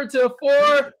effort to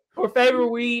afford or favor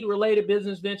weed-related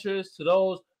business ventures to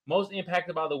those most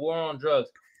impacted by the war on drugs.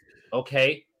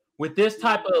 Okay, with this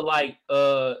type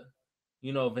of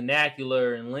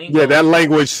vernacular and lingo. Yeah, that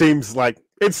language seems like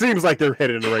they're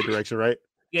headed in the right direction, right?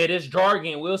 Yeah, this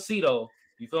jargon. We'll see though.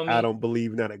 You feel me? I don't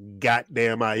believe not a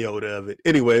goddamn iota of it.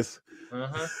 Anyways.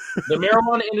 The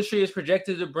marijuana industry is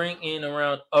projected to bring in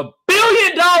around $1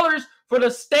 billion for the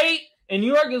state, and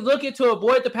New York is looking to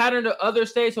avoid the pattern of other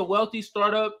states of wealthy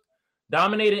startup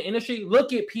dominated industry.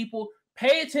 Look at people,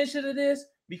 pay attention to this,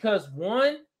 because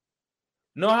one,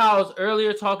 know how I was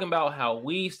earlier talking about how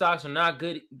weed stocks are not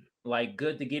good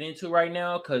to get into right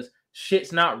now because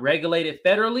shit's not regulated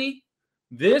federally.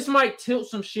 This might tilt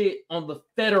some shit on the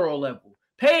federal level.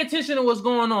 Pay attention to what's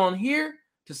going on here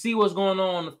to see what's going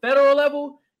on the federal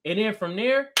level. And then from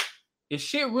there, is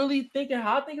shit really thinking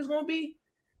how I think it's going to be?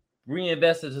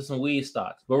 Reinvest into some weed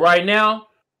stocks. But right now,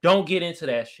 don't get into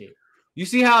that shit. You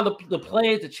see how the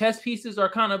plays, the chess pieces are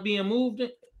kind of being moved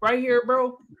right here,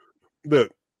 bro?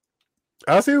 Look,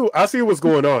 I see what's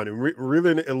going on. And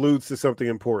really alludes to something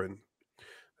important.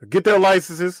 get their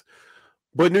licenses.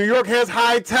 But New York has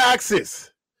high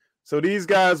taxes. So these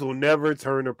guys will never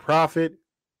turn a profit.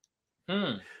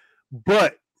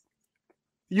 But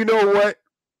you know what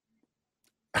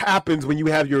happens when you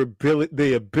have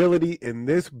the ability in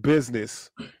this business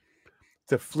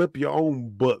to flip your own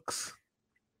books?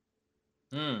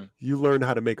 You learn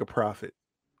how to make a profit.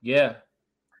 Yeah.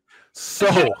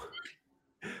 So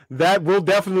that will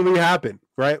definitely happen,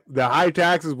 right? The high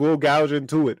taxes will gouge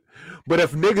into it. But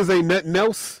if niggas ain't nothing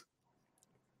else,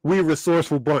 we a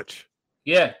resourceful bunch.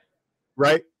 Yeah.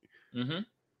 Right?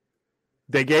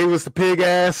 They gave us the pig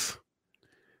ass.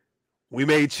 We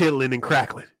made chitlin and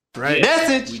crackling, right?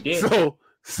 Message. We did.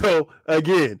 So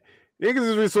again, niggas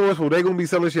is resourceful. They're gonna be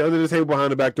selling shit under the table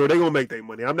behind the back door. They're gonna make their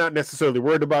money. I'm not necessarily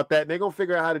worried about that. They're gonna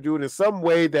figure out how to do it in some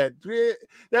way that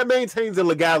maintains the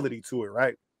legality to it,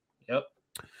 right? Yep.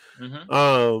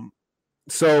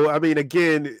 So I mean,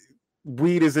 again,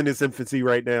 weed is in its infancy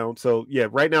right now. So yeah,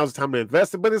 right now is the time to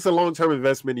invest it, but it's a long-term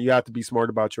investment, and you have to be smart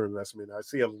about your investment. I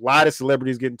see a lot of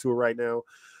celebrities getting to it right now.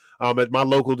 At my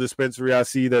local dispensary, I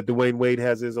see that Dwayne Wade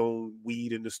has his own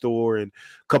weed in the store, and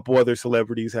a couple other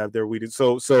celebrities have their weed. And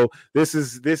so this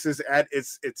is at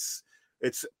its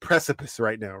precipice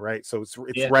right now, right? So it's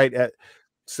right at.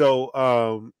 So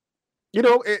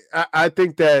I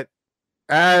think that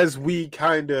as we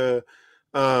kind of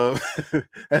move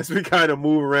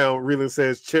around, Reeland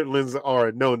says chitlins are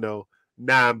a no,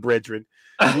 brethren.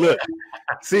 Look,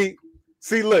 see,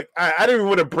 look, I didn't even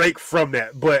want to break from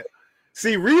that, but.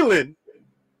 See, Reeland,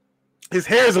 his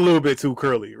hair is a little bit too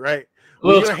curly, right?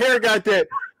 When your hair got that,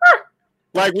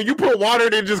 like when you put water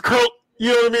in it, just curl, you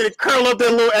know what I mean? It curl up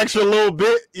that little extra little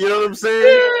bit, you know what I'm saying?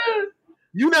 Yeah.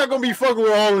 You're not going to be fucking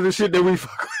with all of the shit that we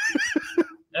fuck with.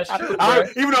 That's true,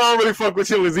 even though I don't really fuck with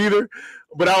chitlins either,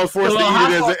 but I was forced to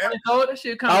eat it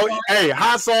as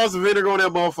hot sauce and vinegar on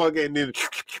that motherfucker, and then...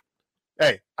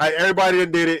 Hey, everybody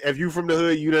done did it. If you from the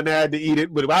hood, you done had to eat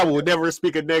it. But I would never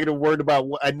speak a negative word about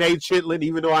a Nate chitlin,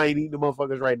 even though I ain't eating the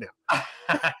motherfuckers right now.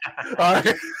 All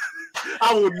right?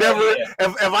 I would never,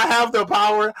 if I have the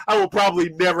power, I will probably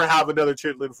never have another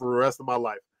chitlin for the rest of my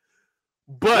life.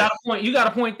 But you got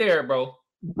a point there, bro.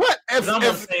 But if I'm on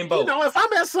the same boat. If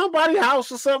I'm at somebody's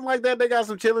house or something like that, they got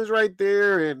some chitlins right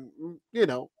there, and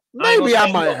maybe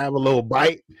I might have a little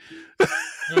bite.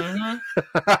 The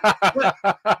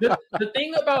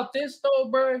thing about this though,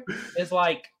 bro, is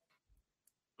like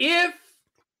if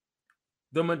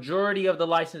the majority of the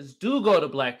license do go to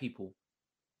black people,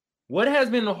 what has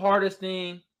been the hardest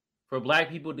thing for black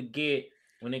people to get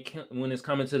when it's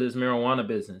coming to this marijuana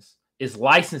business is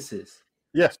licenses.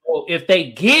 Yes. So if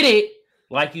they get it,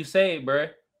 like you say, bro,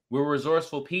 we're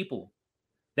resourceful people.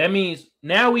 That means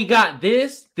now we got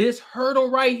this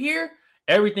hurdle right here.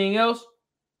 Everything else,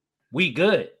 we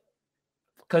good.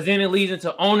 Because then it leads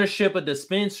into ownership of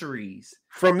dispensaries.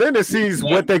 From then it sees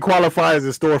what they qualify as a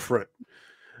storefront.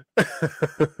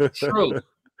 True.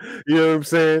 You know what I'm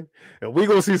saying? And we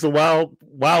gonna see some wild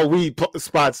weed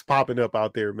spots popping up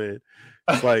out there, man.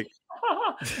 It's like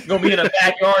gonna be in a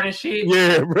backyard and shit.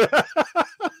 Yeah, bro.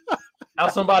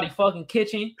 Out somebody fucking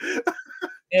kitchen.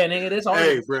 Yeah, nigga, this all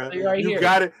bro, right you here.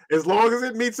 Got it. As long as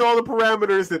it meets all the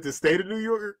parameters that the state of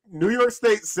New York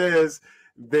State says,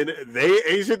 then they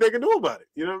ain't shit they can do about it.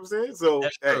 You know what I'm saying? So,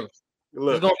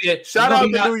 look, shout out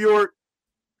to New York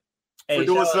for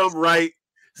doing something right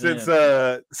since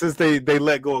they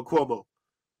let go of Cuomo.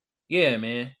 Yeah,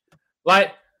 man.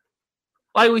 Like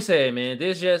we said, man,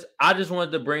 I just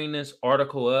wanted to bring this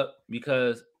article up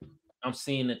because I'm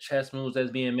seeing the chess moves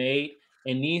that's being made,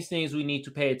 and these things we need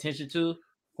to pay attention to.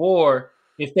 For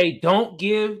if they don't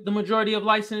give the majority of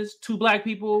license to black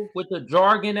people with the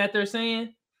jargon that they're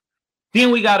saying,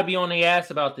 then we got to be on their ass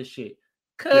about this shit.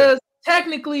 Because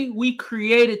technically, we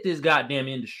created this goddamn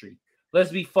industry.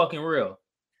 Let's be fucking real.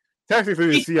 Technically,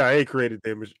 the CIA created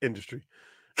the industry.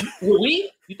 For weed?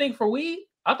 You think for weed?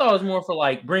 I thought it was more for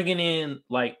like bringing in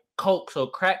like coke, so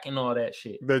crack and all that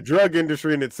shit. The drug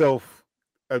industry in itself,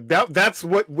 that's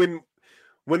what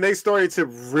when they started to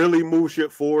really move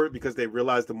shit forward because they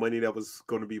realized the money that was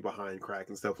going to be behind crack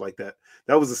and stuff like that.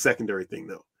 That was a secondary thing,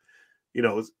 though.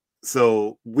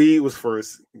 So weed was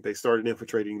first. They started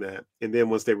infiltrating that, and then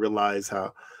once they realized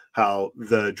how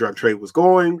the drug trade was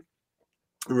going,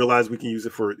 and realized we can use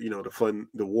it for to fund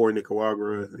the war in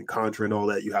Nicaragua and Contra and all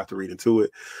that. You have to read into it.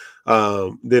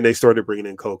 Then they started bringing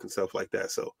in coke and stuff like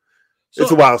that. So it's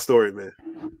a wild story, man.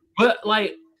 But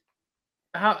like,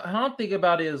 how I'm thinking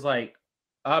about it is like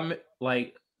the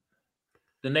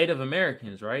Native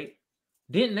Americans, right?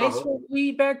 Didn't they smoke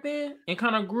weed back then and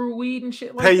kind of grew weed and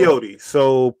shit like peyote. That?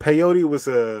 So peyote was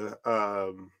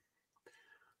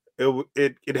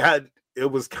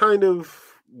it was kind of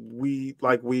weed,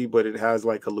 but it has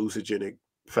like hallucinogenic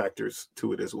factors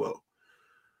to it as well.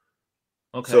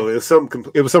 Okay. So it was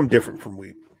something different from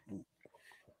weed.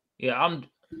 Yeah, oh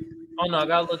no, I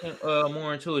gotta look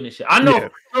more into it and shit. I know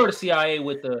for the CIA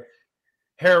with the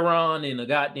heroin and the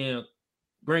goddamn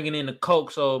bringing in the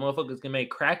coke, so motherfuckers can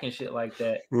make crack and shit like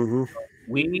that. Mm-hmm.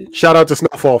 Weed. Shout out to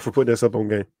Snowfall for putting this up on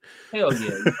game. Hell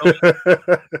yeah, you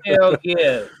know hell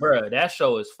yeah, bro. That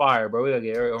show is fire, bro. We gotta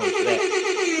get everyone for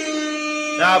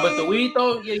that. Nah, but the weed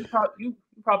though, yeah, you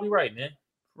probably right, man.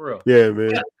 For real. Yeah,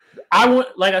 man. Yeah,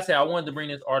 like I said, I wanted to bring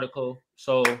this article.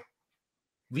 So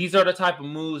these are the type of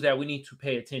moves that we need to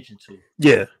pay attention to.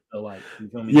 Yeah. So, like, you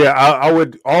feel me? Yeah, I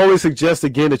would always suggest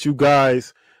again that you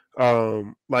guys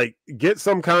like get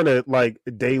some kind of like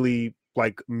daily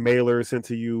like mailer sent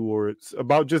to you, or it's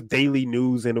about just daily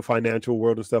news in the financial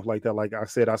world and stuff like that. Like I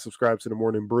said, I subscribe to the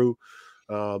Morning Brew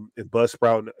and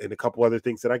Buzzsprout and a couple other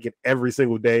things that I get every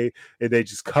single day, and they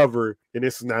just cover, and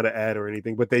this is not an ad or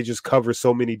anything, but they just cover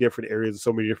so many different areas and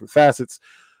so many different facets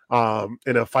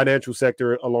in a financial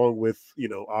sector, along with, you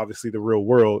know, obviously the real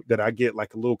world, that I get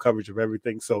like a little coverage of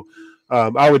everything. So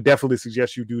I would definitely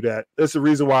suggest you do that. That's the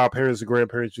reason why our parents and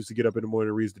grandparents used to get up in the morning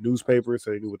and read the newspaper,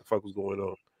 so they knew what the fuck was going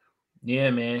on.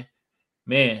 Yeah,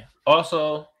 man.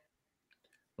 Also,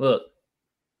 look,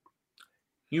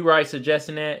 you right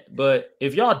suggesting that, but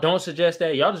if y'all don't suggest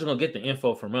that, y'all just gonna get the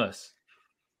info from us.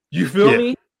 You feel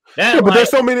me? But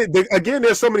there's so many. Again,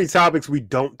 there's so many topics we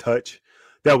don't touch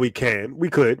that we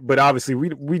could, but obviously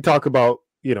we talk about,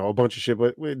 you know, a bunch of shit.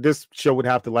 But this show would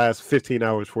have to last 15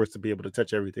 hours for us to be able to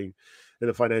touch everything in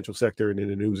the financial sector and in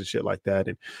the news and shit like that.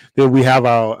 And then we have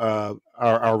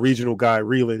our regional guy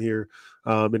Reeling here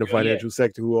in the financial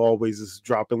sector, who always is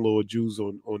dropping little juice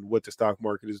on what the stock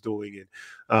market is doing,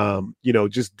 and you know,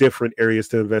 just different areas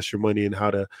to invest your money and how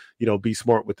to, you know, be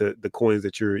smart with the coins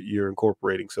that you're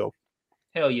incorporating. So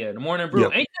hell yeah, the Morning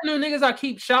Brew. Ain't that new niggas I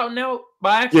keep shouting out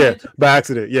by accident? Yeah, by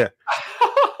accident. Yeah.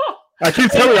 I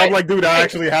keep telling you, I'm like, dude, I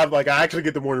actually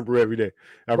get the Morning Brew every day.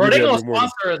 Bro, they gonna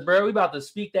sponsor us, bro. We about to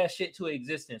speak that shit to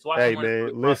existence. Watch hey,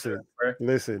 man,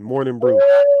 listen, Morning Brew.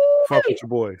 Fuck with your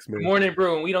boys, man. Morning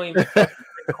Brew, and we don't even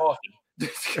coffee.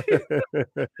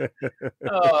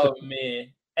 Oh,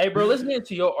 man. Hey, bro, let's get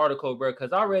into your article, bro,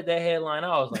 because I read that headline.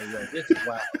 I was like, yo, this is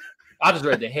wild. I just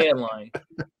read the headline.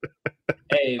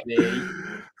 Hey,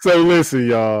 man. So listen,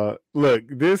 y'all. Look,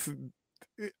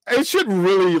 it shouldn't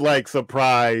really like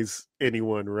surprise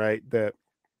anyone, right? That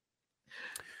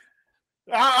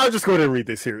I'll just go ahead and read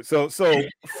this here. So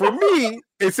for me,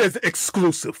 it says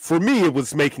exclusive. For me, it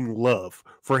was making love.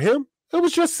 For him, it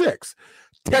was just sex.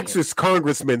 Texas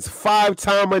congressman's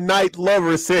 5-time-a-night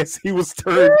lover says he was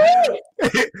turned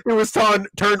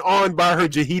on by her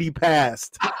Jahidi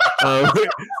past.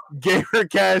 Gave her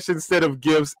cash instead of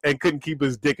gifts and couldn't keep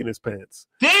his dick in his pants.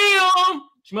 Damn!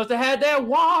 She must have had that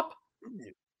wop.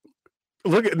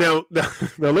 Look at now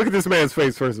look at this man's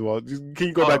face. First of all, can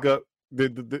you go back up?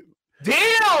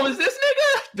 Damn, is this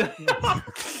nigga?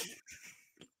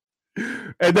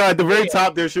 And at the very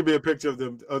top, there should be a picture of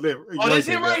them. That's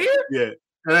him right here? Yeah,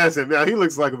 and that's him. Now he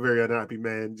looks like a very unhappy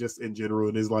man, just in general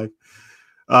in his life.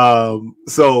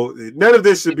 So none of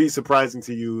this should be surprising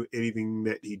to you. Anything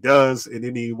that he does, and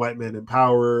any white man in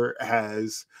power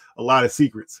has a lot of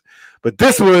secrets, but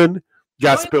this one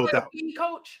got spilled out.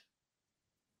 Coach?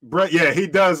 Brett, yeah, he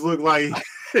does look like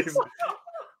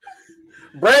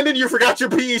Brandon, you forgot your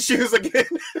PE shoes again.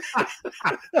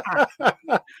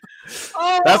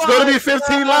 That's going to be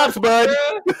 15 laps, bud.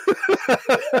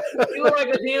 You look like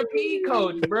a damn PE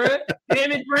coach, bro.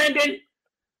 Damn it, Brandon.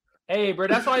 Hey, bro,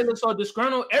 that's why he looks so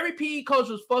disgruntled. Every PE coach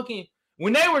was fucking,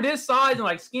 when they were this size and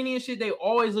like skinny and shit, they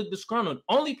always looked disgruntled.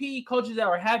 Only PE coaches that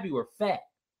were happy were fat.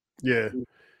 Yeah.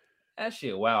 That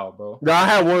shit, wow, bro. No, I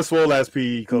had one swole ass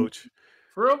PE coach.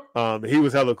 For real? He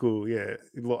was hella cool. Yeah,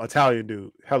 Italian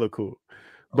dude, hella cool.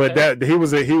 But that he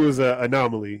was a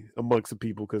anomaly amongst the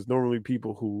people, because normally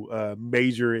people who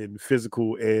major in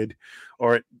physical ed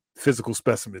are physical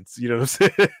specimens. You know what I'm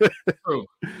saying? True.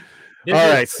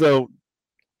 All right, so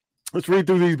let's read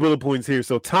through these bullet points here.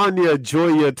 So Tanya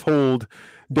Joya told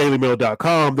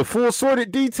DailyMail.com the full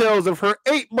sordid details of her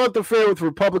 8-month affair with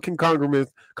Republican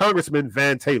Congressman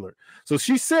Van Taylor. So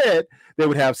she said they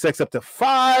would have sex up to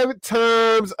 5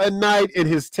 times a night in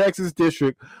his Texas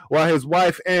district, while his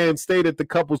wife Ann stayed at the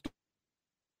couple's.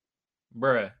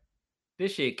 Bruh,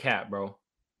 this shit cap, bro.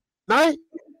 Night?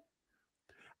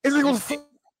 Is it gonna?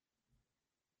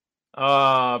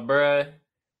 Bruh.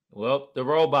 Well, the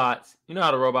robots. You know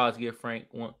how the robots get, Frank.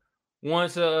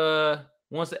 Once an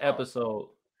episode.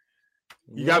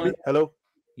 You got me? Hello?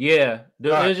 Yeah,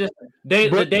 it's just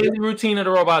the daily routine of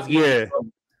the robots. Yeah,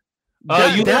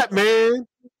 that man.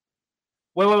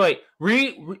 Wait.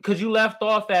 Read because you left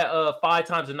off at 5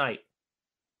 times a night.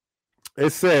 It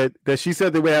said that she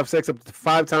said they would have sex up to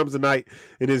 5 times a night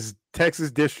in his Texas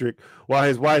district, while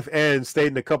his wife Ann stayed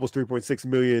in the couple's $3.6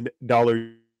 million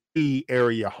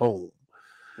area home.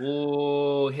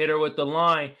 Oh, hit her with the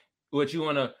line. What, you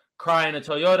want to cry in a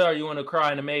Toyota or you want to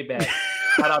cry in a Maybach?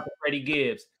 Shout out to Freddie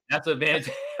Gibbs. That's what Van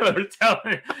Taylor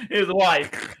telling his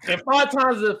wife. And 5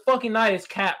 times a fucking night is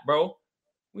cap, bro.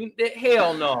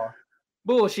 Hell no.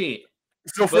 Bullshit.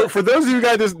 So for those of you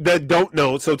guys that don't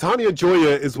know, so Tanya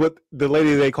Joya is what the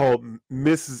lady they call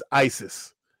Mrs.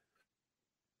 Isis.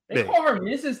 They call her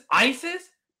Mrs. Isis?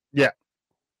 Yeah.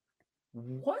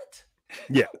 What?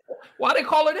 Yeah. Why they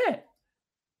call her that?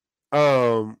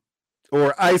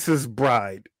 Or Isis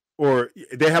Bride, or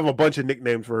they have a bunch of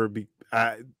nicknames for her.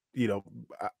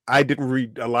 I didn't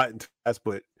read a lot in class,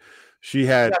 but she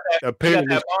had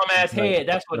apparently that bomb ass head.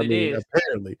 That's what it is.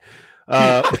 Apparently.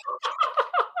 Wow.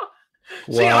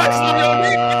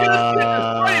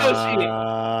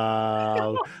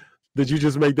 Did you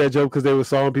just make that joke because they were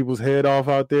sawing people's head off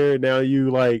out there? And now you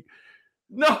like,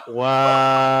 no.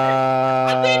 Wow.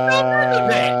 I didn't know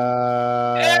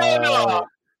that. Hell no.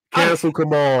 Cancel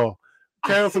Kamal.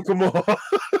 Cancel Kamal.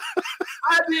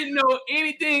 I didn't know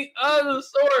anything of the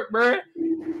sort, bro.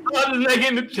 I was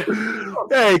making the joke.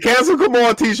 Hey, Cancel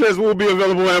Kamal t-shirts will be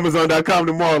available on Amazon.com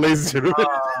tomorrow, ladies and gentlemen.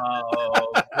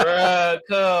 Oh, bro,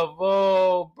 come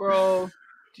on, bro.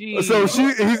 Jeez. So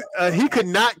he could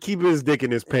not keep his dick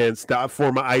in his pants, the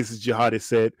former ISIS jihadist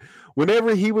said.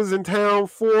 Whenever he was in town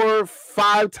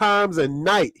 4-5 times a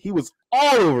night, he was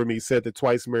all over me, said the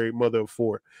twice married mother of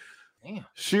 4. Damn.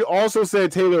 She also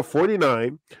said Taylor,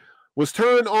 49, was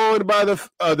turned on by the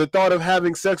thought of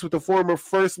having sex with the former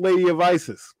first lady of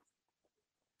ISIS.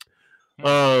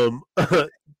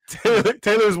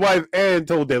 Taylor's wife, Ann,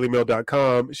 told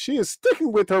DailyMail.com she is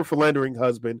sticking with her philandering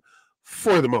husband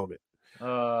for the moment.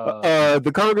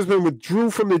 The congressman withdrew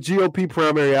from the GOP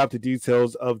primary after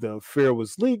details of the affair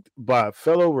was leaked by a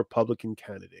fellow Republican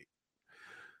candidate.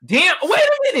 Damn, wait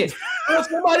a minute.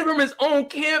 Somebody from his own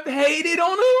camp hated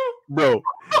on him? Bro,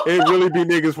 it really be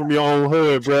niggas from your own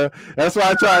hood, bro. That's why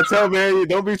I try to tell, man,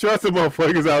 don't be trusting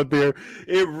motherfuckers out there.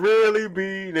 It really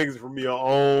be niggas from your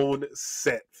own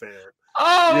set, fam.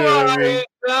 Oh, you know my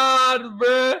God,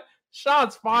 bro.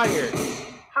 Shots fired.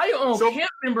 How your own camp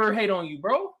member hate on you,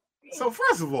 bro? So,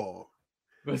 first of all,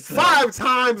 5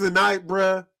 times a night,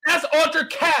 bro. That's ultra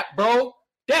cap, bro.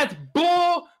 That's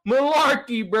bull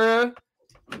malarkey, bro.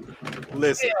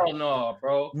 Listen, hell no,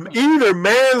 bro. Either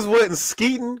mans wasn't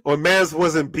skeeting or mans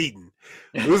wasn't beating.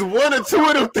 It was one or two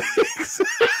of them things.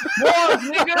 Bars,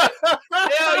 nigga.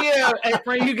 Hell yeah. Hey,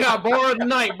 Frank, you got bars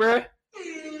tonight, bro.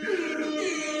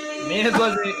 Man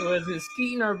wasn't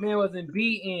skeeting or man wasn't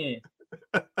beating.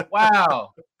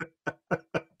 Wow.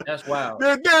 That's wild.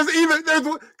 There's because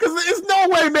there's no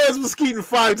way mans was skeeting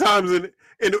 5 times in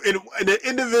an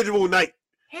individual night.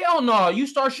 Hell no. You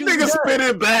start shooting. Nigga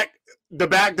spinning back to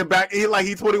back.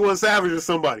 He 21 Savage or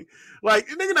somebody. Like,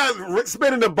 nigga not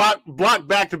spinning the block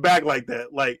back to back like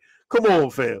that. Like, come on,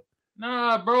 fam.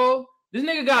 Nah, bro. This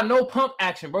nigga got no pump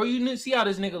action, bro. You didn't see how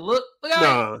this nigga look? Look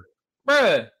at him.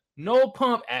 Bruh. No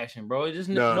pump action, bro. Just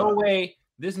no way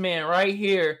this man right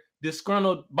here,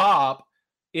 disgruntled Bob,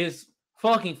 is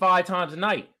fucking 5 times a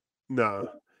night. Nah.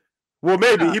 Well,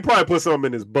 maybe. He probably put something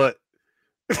in his butt.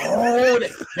 Oh,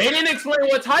 they didn't explain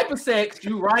what type of sex.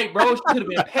 You right, bro. She could have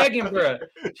been pegging, bro.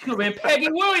 She could have been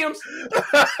pegging Williams.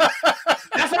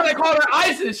 That's why they call her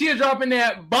ISIS. She was dropping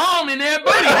that bomb in that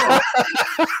booty.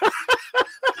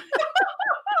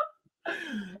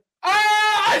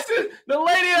 ISIS, the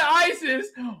lady of ISIS,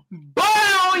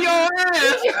 bow your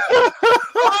ass.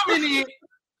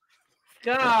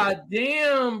 God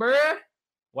damn, bro.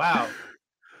 Wow.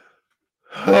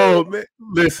 Oh man,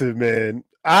 listen, man.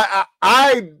 I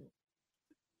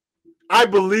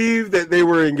believe that they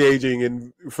were engaging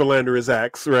in philanderous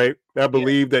acts, right? I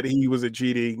believe that he was a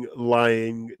cheating,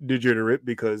 lying degenerate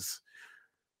because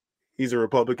he's a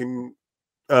Republican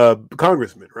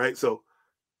congressman, right? So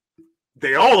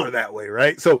they all are that way,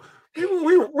 right? So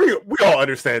we all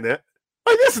understand that.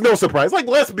 Like, this is no surprise. Like,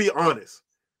 let's be honest.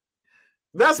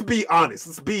 Let's be honest.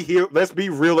 Let's be here. Let's be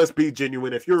real. Let's be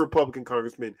genuine. If you're a Republican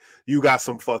congressman, you got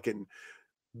some fucking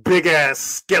big ass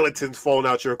skeletons falling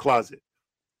out your closet.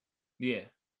 Yeah.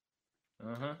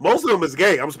 Most of them is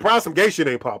gay. I'm surprised some gay shit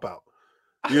ain't pop out.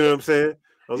 You know what I'm saying?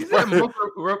 Most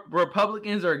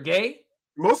Republicans are gay?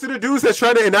 Most of the dudes that's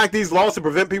trying to enact these laws to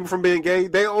prevent people from being gay,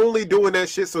 they only doing that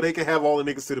shit so they can have all the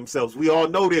niggas to themselves. We all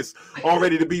know this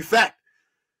already to be fact.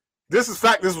 This is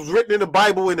fact. This was written in the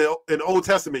Bible in the Old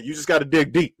Testament. You just got to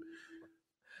dig deep.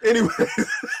 Anyway,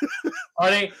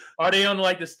 are they on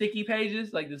like the sticky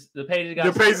pages? Like the pages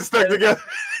got the pages stuck together.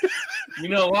 You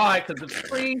know why?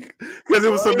 Because it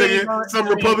was some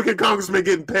Republican congressman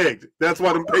getting pegged. That's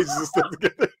why them pages are stuck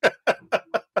together.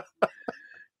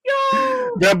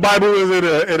 Yo! That Bible is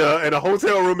in a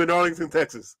hotel room in Arlington,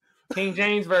 Texas. King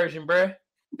James version, bruh.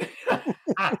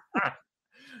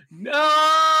 No,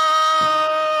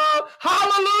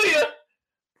 hallelujah.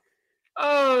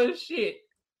 Oh shit.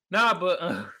 Nah, but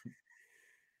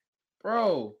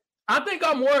bro, I think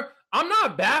I'm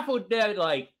not baffled that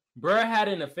like bruh had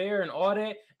an affair and all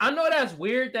that. I know that's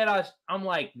weird that I'm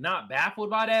like not baffled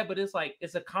by that, but it's like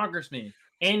it's a congressman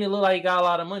and it look like he got a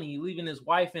lot of money. He leaving his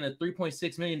wife in a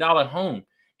 $3.6 million home.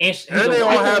 And they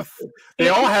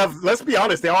all have, let's be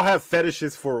honest, they all have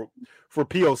fetishes for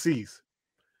POCs.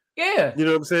 Yeah. You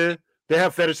know what I'm saying? They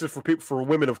have fetishes for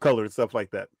women of color and stuff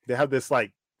like that. They have this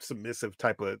like submissive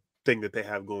type of thing that they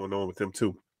have going on with them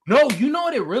too. No, you know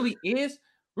what it really is?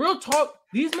 Real talk,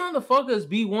 these motherfuckers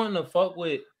be wanting to fuck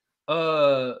with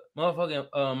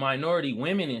motherfucking minority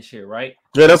women and shit, right?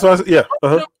 Yeah, that's what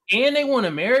Uh-huh. And they want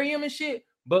to marry them and shit,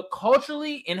 but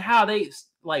culturally and how they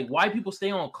like white people stay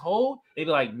on code, they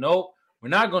be like, nope, we're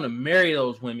not gonna marry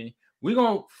those women. We're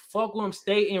gonna fuck with them,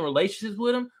 stay in relationships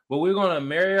with them, but we're gonna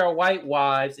marry our white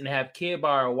wives and have kids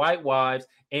by our white wives.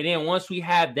 And then once we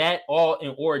have that all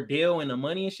in ordeal and the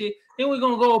money and shit, then we're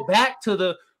gonna go back to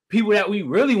the people that we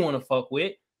really want to fuck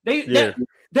with.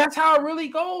 That's how it really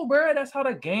go, bro. That's how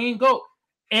the game go.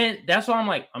 And that's why I'm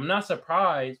like, I'm not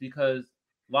surprised because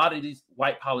a lot of these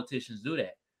white politicians do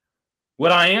that.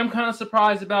 What I am kind of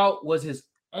surprised about was his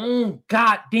own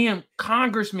goddamn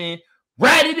congressman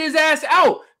ratted his ass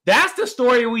out. That's the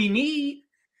story we need.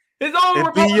 His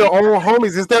own be your own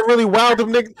homies. Is that really wild?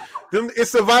 Them niggas,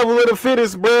 it's survival of the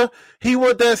fittest, bro. He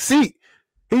want that seat.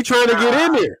 He trying to get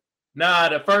in there. Nah,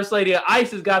 the first lady of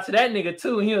ISIS got to that nigga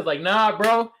too. And he was like, nah,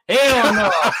 bro. Hell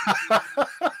no.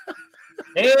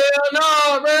 Hell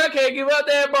no, bro. I can't give up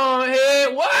that bomb. Hey,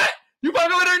 what? You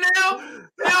fucking with her now?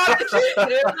 Hell, that shit.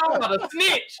 Hell no, I'm about to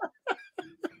snitch.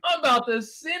 I'm about to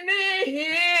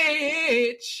snitch.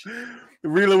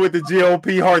 Reeling with the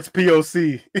GOP Hearts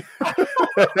POC.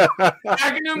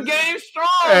 Backing them games strong.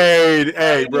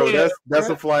 Hey, bro, that's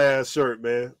a fly ass shirt,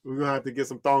 man. We're gonna have to get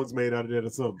some thongs made out of that or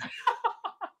something.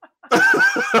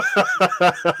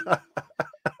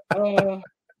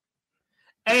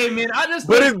 Hey man, I just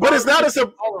but it's not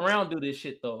all around do this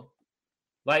shit though.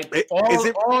 Like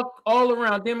all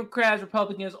around Democrats,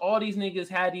 Republicans, all these niggas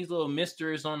had these little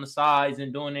misters on the sides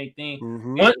and doing their thing.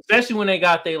 Mm-hmm. Especially when they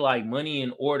got their like money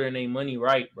in order and their money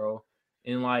right, bro.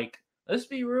 And like, let's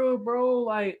be real, bro.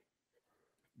 Like,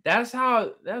 that's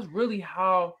really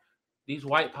how these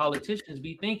white politicians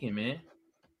be thinking, man.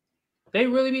 They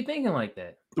really be thinking like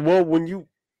that. Well,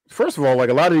 first of all, like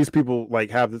a lot of these people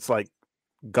like have this like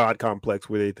God complex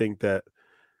where they think that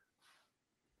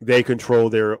they control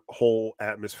their whole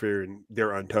atmosphere and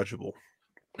they're untouchable.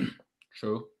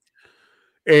 True.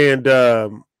 And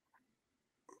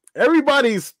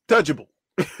everybody's touchable.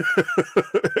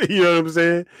 You know what I'm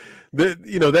saying?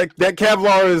 That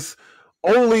Kevlar is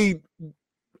only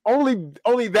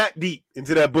that deep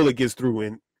until that bullet gets through.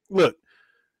 And look,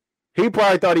 he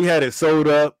probably thought he had it sewed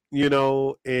up,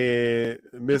 and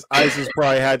Miss Isis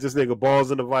probably had this nigga balls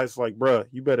in the vice like, bruh,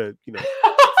 you better,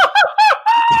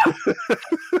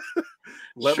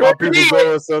 let my people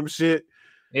go or some shit.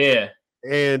 Yeah.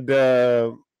 And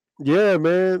yeah,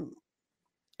 man.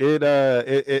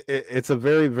 It's a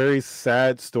very, very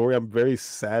sad story. I'm very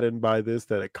saddened by this,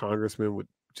 that a congressman would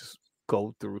just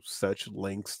go through such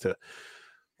lengths to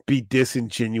be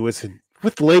disingenuous and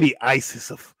with Lady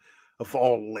Isis of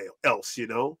all else,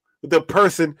 the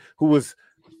person who was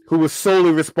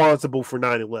solely responsible for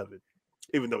 9/11,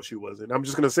 even though she wasn't. I'm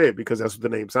just gonna say it because that's what the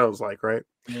name sounds like, right?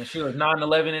 Yeah, she was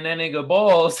 9/11 in that nigga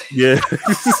balls. Yeah.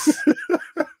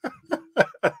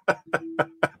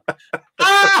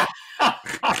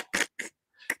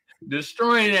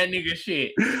 Destroying that nigga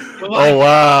shit. Oh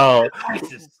wow.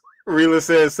 Reela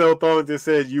says, Cell Thong just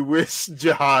said, you wish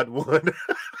Jihad won.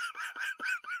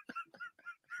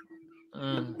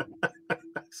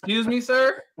 Excuse me,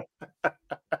 sir?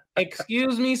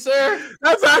 Excuse me, sir?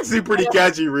 That's actually pretty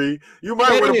catchy, Ree. You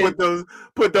might want to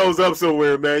put those up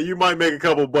somewhere, man. You might make a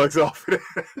couple bucks off of it.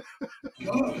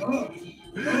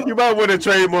 You might want to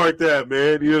trademark that,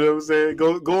 man. You know what I'm saying?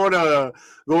 Go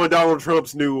on Donald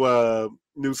Trump's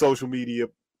new social media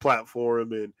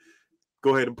platform and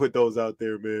go ahead and put those out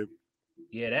there, man.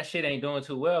 Yeah, that shit ain't doing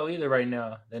too well either right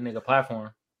now. That nigga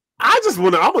platform. I'm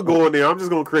gonna go in there. I'm just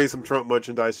gonna create some Trump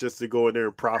merchandise just to go in there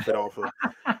and profit off of.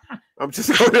 I'm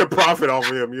just going there and profit off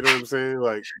of him. You know what I'm saying?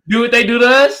 Like, do what they do to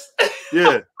us.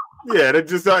 yeah. That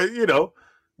just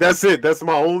that's it. That's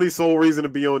my only sole reason to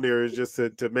be on there is just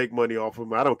to make money off of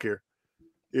him. I don't care.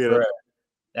 You know, Bruh,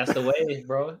 that's the wave,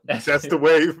 bro. That's the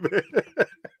wave, man.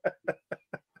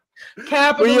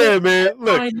 Capital. Yeah, man.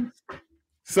 Look.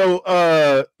 So,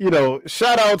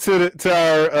 shout out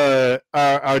to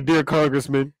our dear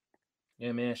congressman.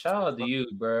 Yeah, man. Shout out to you,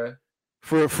 bro.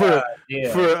 For putting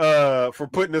a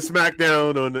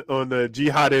smackdown on the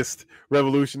jihadist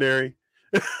revolutionary.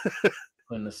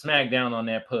 Putting the smackdown on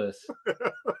that puss.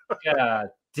 God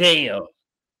damn.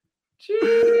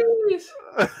 Jeez.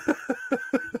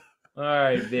 All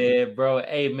right, man, bro.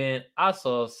 Hey, man, I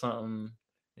saw something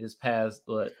this past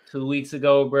 2 weeks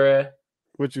ago, bro.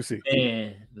 What you see?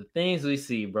 Man, the things we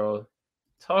see, bro.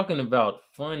 Talking about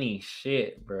funny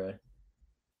shit, bro.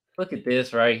 Look at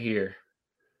this right here.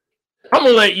 I'm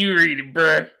gonna let you read it,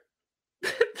 bro.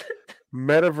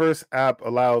 Metaverse app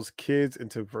allows kids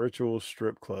into virtual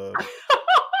strip club.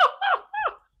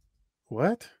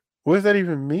 What? What does that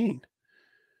even mean?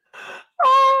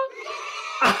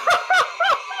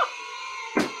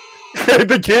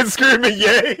 The kids screaming,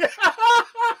 yay!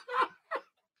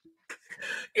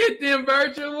 Get them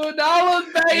virtual dollars,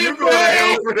 baby. You going to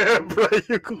hell for that, bro.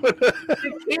 The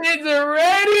kids are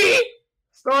ready.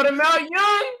 Start them out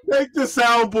young. Take the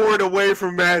soundboard away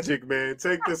from Magic, man.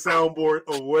 Take the soundboard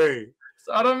away.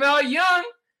 Start them out young.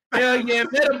 Hell yeah,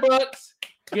 Metabucks.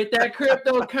 Get that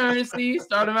cryptocurrency.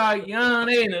 Start them out young.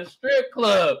 They in the strip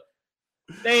club.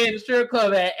 They in the strip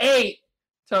club at 8.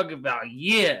 Talking about,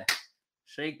 yeah.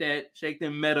 Shake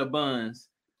them meta buns.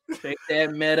 Shake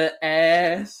that meta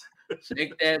ass.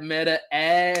 Shake that meta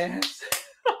ass.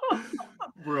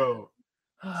 Bro.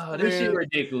 Oh, this shit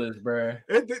ridiculous, bro.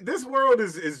 This world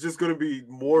is just going to be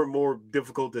more and more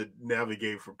difficult to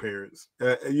navigate for parents.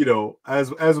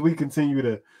 As we continue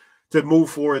to move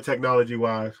forward technology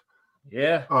wise.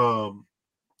 Yeah.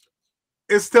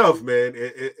 It's tough, man.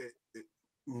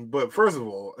 But first of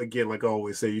all, again, like I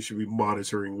always say, you should be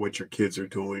monitoring what your kids are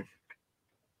doing.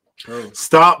 Oh.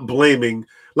 Stop blaming.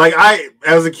 Like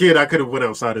as a kid, I could have went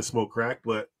outside and smoked crack,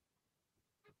 but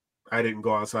I didn't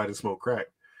go outside and smoke crack.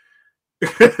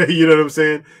 You know what I'm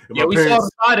saying? And yeah, we saw the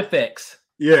side effects.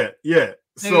 Yeah.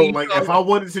 So, like, if I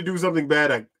wanted to do something bad,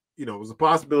 it was a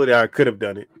possibility I could have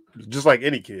done it. Just like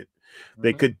any kid,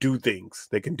 they could do things.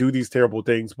 They can do these terrible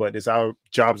things, but it's our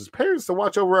jobs as parents to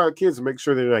watch over our kids and make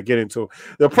sure they're not getting into it.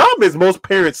 The problem is most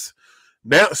parents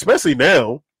now, especially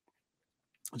now,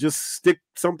 just stick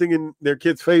something in their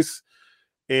kid's face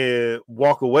and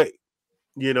walk away,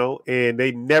 and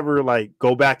they never like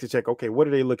go back to check, okay, what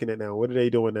are they looking at now? What are they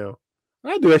doing now?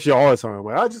 I do that shit all the time.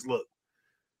 Like, I just look.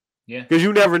 Yeah. Because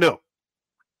you never know.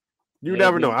 You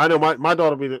never know. I know my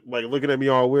daughter be like looking at me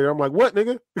all weird. I'm like, what,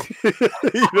 nigga? You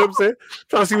know what I'm saying?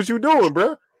 Trying to see what you doing,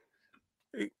 bro.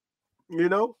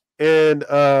 And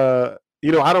I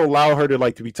don't allow her to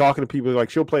like to be talking to people.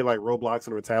 Like, she'll play like Roblox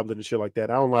on her tablet and shit like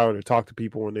that. I don't allow her to talk to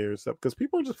people on there and stuff because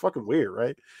people are just fucking weird,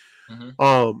 right?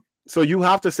 Mm-hmm. So you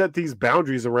have to set these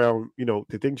boundaries around,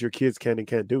 the things your kids can and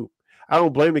can't do. I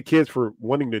don't blame the kids for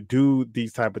wanting to do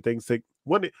these type of things.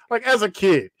 Like as a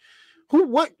kid,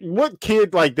 what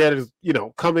kid like that is,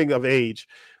 coming of age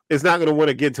is not going to want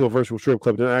to get into a virtual strip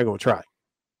club? They're not going to try.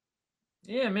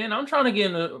 Yeah, man, I'm trying to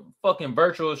get in a fucking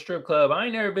virtual strip club. I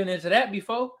ain't never been into that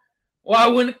before. Why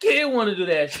wouldn't a kid want to do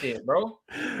that shit, bro?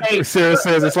 Hey, Sarah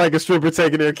says it's like a stripper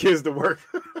taking their kids to work.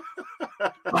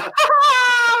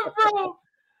 Bro,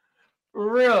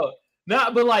 for real.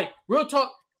 But like real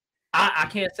talk, I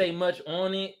can't say much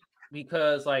on it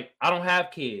because like I don't have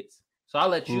kids, so I'll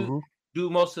let you do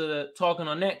most of the talking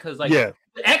on that because like you're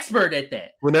the expert at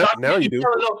that. Well, now you do.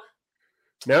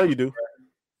 Now you do.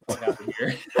 Fuck out of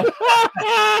here.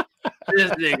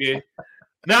 This nigga.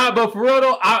 Nah, but for real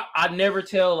though, I never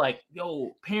tell like,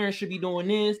 yo, parents should be doing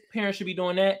this, parents should be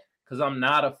doing that, because I'm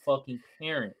not a fucking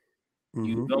parent.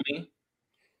 You feel me?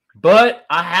 But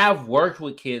I have worked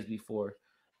with kids before.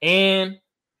 And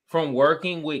from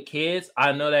working with kids,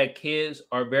 I know that kids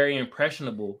are very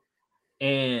impressionable.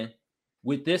 And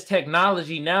with this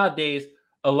technology nowadays,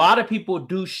 a lot of people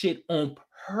do shit on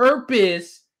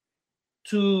purpose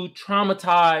to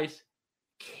traumatize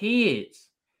kids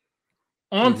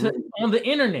on the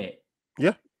internet.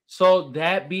 Yeah. So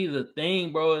that be the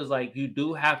thing, bro, is like you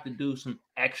do have to do some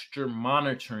extra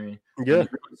monitoring to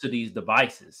these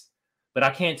devices. But I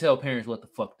can't tell parents what the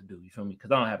fuck to do. You feel me?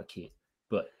 Because I don't have a kid.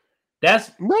 But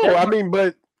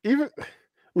but even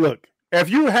look, if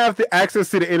you have the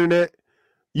access to the internet,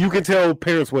 you can tell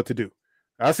parents what to do.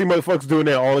 I see motherfuckers doing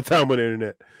that all the time on the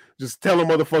internet. Just telling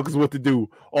motherfuckers what to do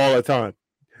all the time.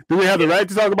 Do they have the right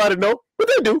to talk about it? No, but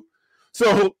they do.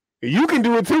 So you can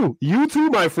do it too. You too,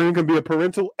 my friend, can be a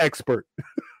parental expert.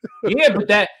 Yeah, but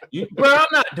bro, I'm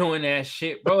not doing that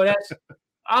shit, bro.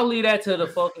 I'll leave that to the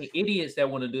fucking idiots that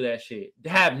want to do that shit. To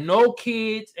have no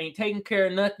kids, ain't taking care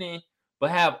of nothing,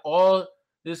 but have all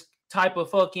this type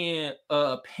of fucking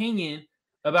opinion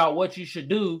about what you should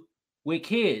do with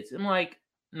kids. I'm like,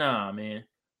 nah, man.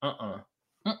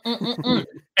 And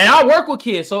I work with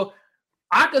kids, so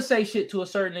I could say shit to a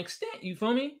certain extent. You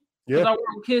feel me? Because I work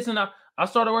with kids, and I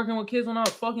started working with kids when I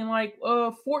was fucking like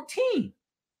 14.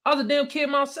 I was a damn kid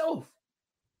myself,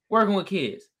 working with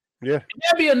kids. Yeah. And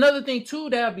that'd be another thing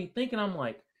too that I'd be thinking. I'm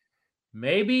like,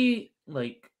 maybe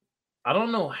like I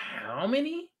don't know how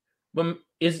many, but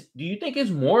do you think it's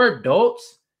more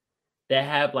adults that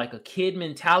have like a kid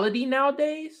mentality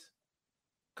nowadays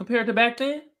compared to back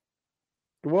then?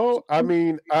 Well, I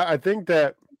mean, I think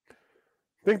that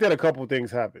a couple of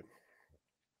things happen.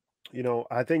 You know,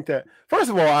 I think that first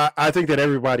of all, I think that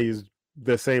everybody is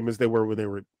the same as they were when they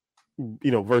were, you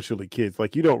know, virtually kids.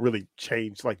 Like you don't really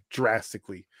change like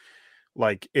drastically,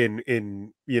 like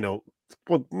in you know,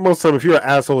 well, most of the time if you're an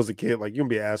asshole as a kid, like you can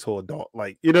be an asshole adult.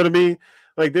 Like you know what I mean?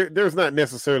 Like there's not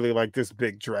necessarily like this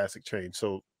big drastic change.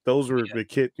 So those were the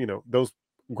kid, you know, those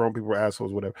grown people were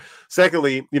assholes, whatever.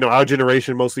 Secondly, you know, our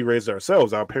generation mostly raised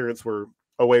ourselves. Our parents were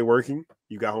away working.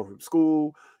 You got home from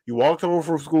school. You walked home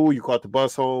from school. You caught the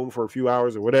bus home for a few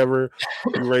hours or whatever.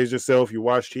 You raised yourself. You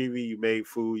watched TV. You made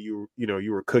food. You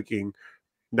were cooking.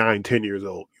 9-10 years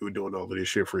old. You were doing all of this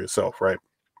shit for yourself, right?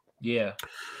 Yeah.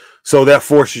 So that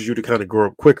forces you to kind of grow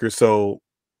up quicker. So,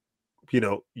 you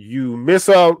know, you miss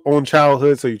out on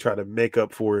childhood, so you try to make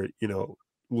up for it, you know,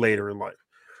 later in life.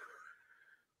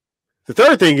 The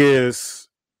third thing is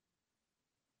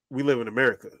we live in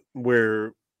America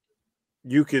where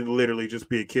you can literally just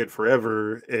be a kid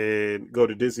forever and go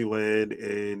to Disneyland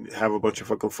and have a bunch of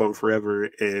fucking fun forever.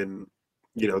 And,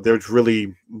 you know, there's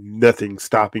really nothing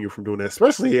stopping you from doing that,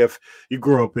 especially if you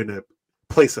grow up in a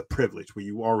place of privilege where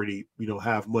you already, you know,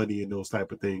 have money and those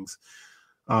type of things.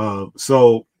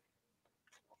 So,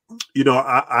 you know,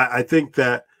 I think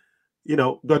that, you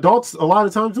know, the adults a lot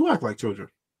of times do act like children.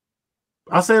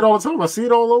 I say it all the time. I see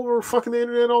it all over fucking the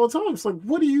internet all the time. It's like,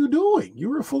 what are you doing?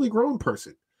 You're a fully grown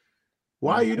person.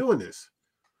 Why are you doing this?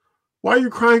 Why are you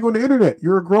crying on the internet?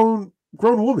 You're a grown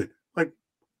woman. Like,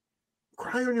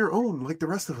 cry on your own like the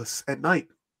rest of us at night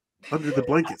under the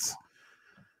blankets.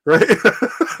 Right?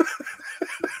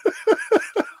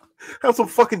 Have some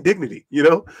fucking dignity, you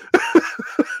know?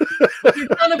 You're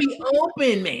trying to be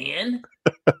open, man.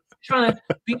 Trying to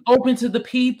be open to the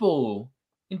people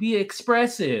and be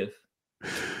expressive.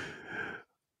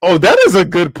 Oh, that is a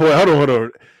good point. Hold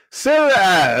on. Sarah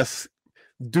asks,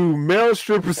 do male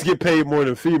strippers get paid more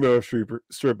than female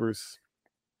strippers?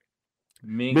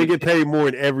 Men get paid more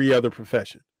in every other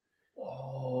profession.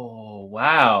 Oh,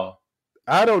 wow.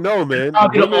 I don't know, man.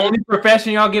 Probably the only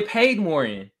profession y'all get paid more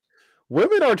in.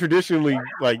 Women are traditionally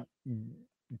like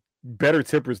better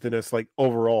tippers than us, like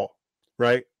overall,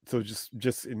 right? So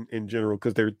just in general,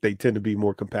 because they tend to be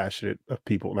more compassionate of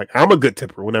people. Like I'm a good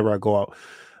tipper. Whenever I go out,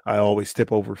 I always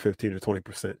tip over 15 or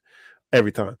 20%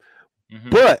 every time. Mm-hmm.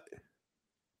 But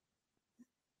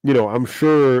you know, I'm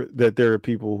sure that there are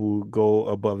people who go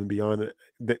above and beyond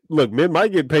it. Look, men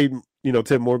might get paid, you know,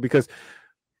 tip more because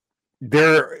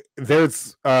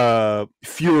there's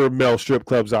fewer male strip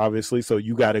clubs, obviously. So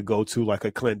you got to go to like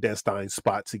a clandestine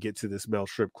spot to get to this male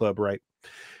strip club, right?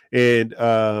 And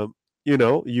you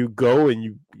know, you go and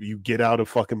you get out a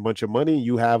fucking bunch of money.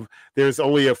 There's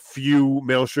only a few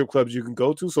male strip clubs you can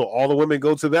go to, so all the women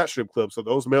go to that strip club. So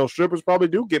those male strippers probably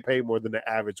do get paid more than the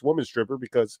average woman stripper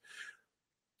because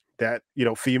that, you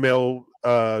know, female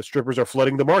strippers are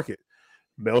flooding the market.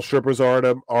 Male strippers are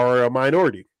a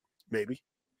minority, maybe.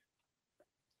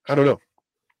 I don't know.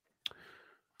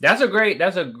 That's a great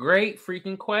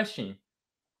freaking question.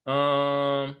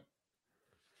 I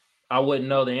wouldn't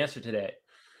know the answer to that.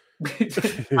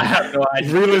 I have no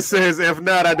idea. Reela says, if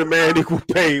not, I demand equal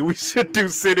pay. We should do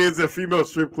sit-ins at female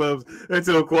strip clubs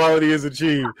until equality is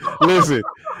achieved. Listen,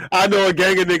 I know a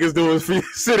gang of niggas doing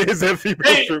sit-ins at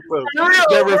female strip clubs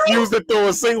that refuse to throw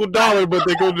a single dollar, but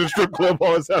they go to the strip club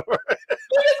all the time. Doing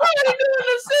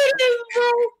the sit-ins,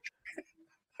 bro.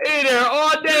 Hey there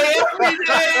all day, every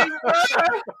day, bro.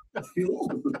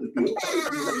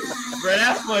 Bro,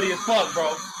 that's funny as fuck,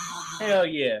 bro. Hell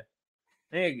yeah.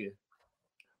 Nigga.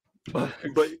 But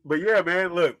yeah,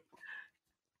 man, look.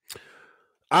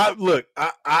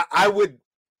 I would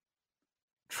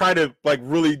try to like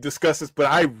really discuss this, but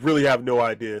I really have no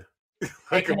idea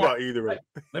Think about either way.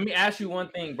 Let me ask you one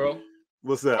thing, bro.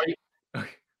 What's that?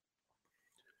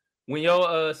 When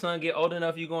your son get old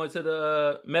enough, you going to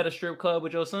the meta strip club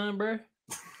with your son, bro?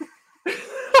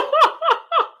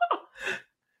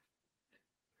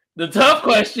 The tough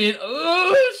question.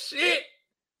 Oh shit!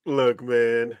 Look,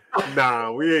 man.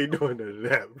 Nah, we ain't doing none of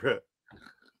that, bro.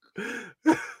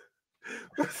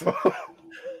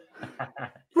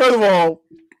 First of all,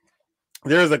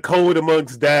 there's a code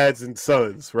amongst dads and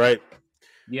sons, right?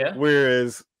 Yeah.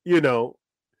 Whereas,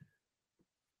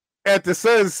 at the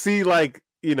sons see like,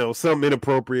 something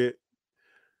inappropriate,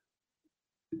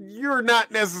 you're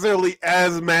not necessarily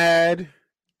as mad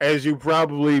as you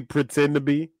probably pretend to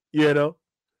be,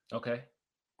 Okay.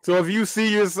 So if you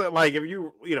see your son, like if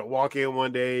you walk in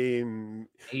one day and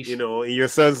and your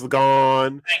son's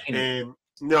gone, and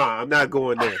no, I'm not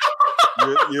going there.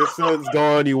 your son's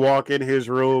gone. You walk in his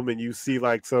room and you see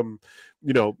like some,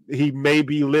 he may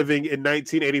be living in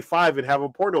 1985 and have a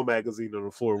porno magazine on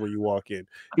the floor when you walk in.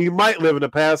 He might live in the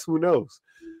past. Who knows?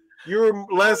 You're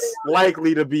less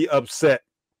likely to be upset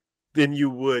than you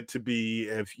would to be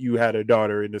if you had a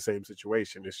daughter in the same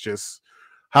situation. It's just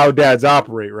how dads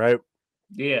operate, right?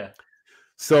 Yeah.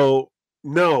 So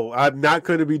no, I'm not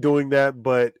going to be doing that,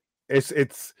 but it's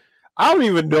I don't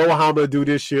even know how I'm going to do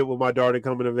this shit with my daughter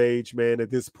coming of age, man, at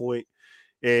this point.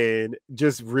 And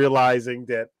just realizing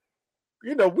that,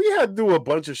 we had to do a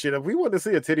bunch of shit. If we wanted to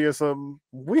see a titty or something,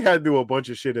 we had to do a bunch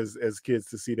of shit as kids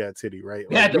to see that titty, right?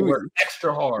 You had to work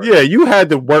extra hard. Yeah, you had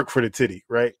to work for the titty,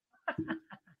 right?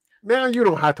 Now you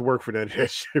don't have to work for that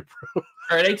shit, bro.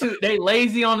 Bro, they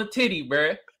lazy on the titty,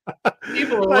 bro.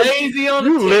 People are lazy on the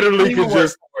titty. You literally could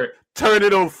just turn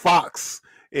it on Fox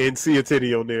and see a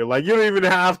titty on there. Like, you don't even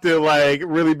have to like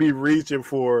really be reaching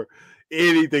for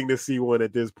anything to see one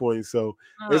at this point. So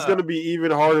it's going to be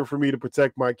even harder for me to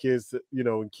protect my kids,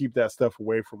 and keep that stuff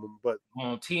away from them. But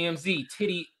on TMZ,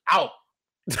 titty out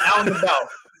and about.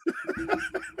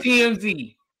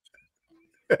 TMZ,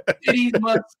 titties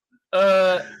must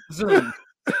zoom.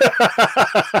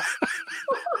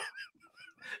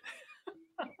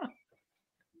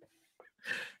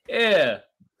 Yeah,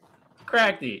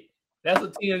 cracked it. That's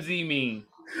what TMZ means.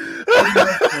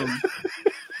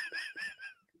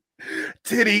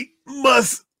 Titty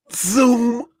must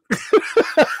zoom.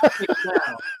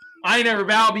 I ain't never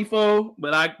bowed before,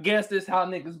 but I guess this how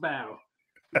niggas bow.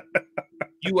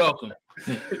 You welcome.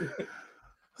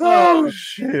 Oh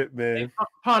shit, man. Hey,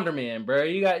 ponder, man, bro.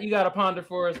 You got to ponder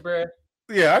for us, bro.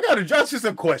 Yeah, I got to just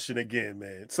a question again,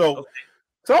 man. So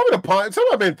I'm gonna ponder. So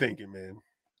I've been thinking, man.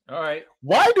 All right.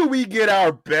 Why do we get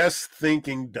our best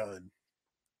thinking done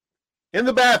in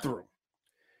the bathroom,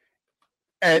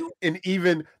 and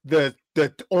even the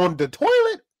on the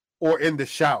toilet or in the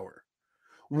shower?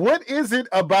 What is it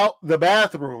about the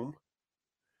bathroom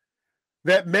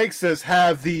that makes us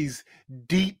have these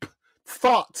deep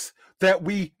thoughts that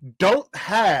we don't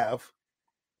have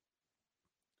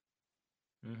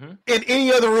in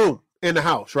any other room in the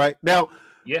house, right? Now,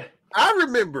 yeah, I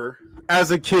remember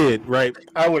as a kid, right?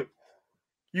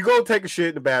 You go take a shit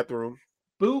in the bathroom,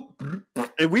 boop,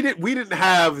 and we didn't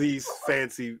have these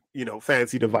fancy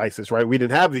devices, right? We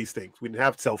didn't have these things. We didn't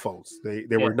have cell phones.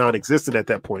 They were non-existent at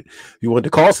that point. If you wanted to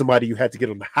call somebody, you had to get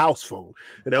on the house phone,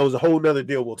 and that was a whole nother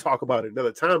deal. We'll talk about it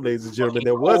another time, ladies and gentlemen.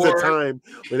 There was a time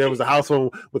when there was a house phone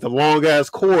with a long ass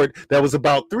cord that was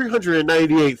about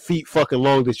 398 feet fucking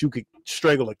long that you could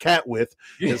strangle a cat with,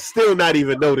 and still not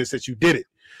even notice that you did it.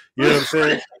 You know what I'm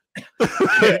saying?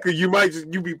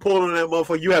 You be pulling on that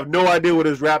motherfucker. You have no idea what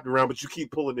it's wrapped around, but you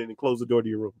keep pulling it and close the door to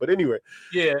your room. But anyway,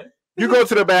 yeah, you go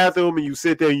to the bathroom and you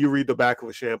sit there and you read the back of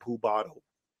a shampoo bottle.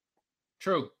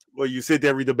 True. Or you sit there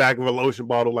and read the back of a lotion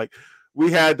bottle. Like,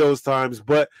 we had those times,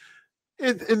 but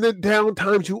in the down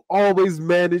times, you always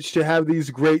managed to have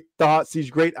these great thoughts, these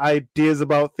great ideas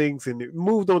about things, and it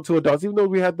moved on to adults. Even though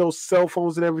we had those cell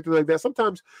phones and everything like that,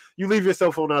 sometimes you leave your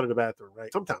cell phone out of the bathroom,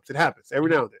 right? Sometimes it happens every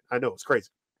now and then. I know it's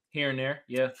crazy. Here and there,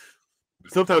 yeah.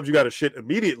 Sometimes you got to shit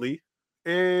immediately,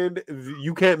 and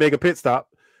you can't make a pit stop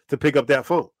to pick up that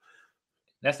phone.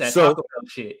 That's that Taco Bell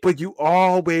shit. But you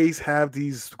always have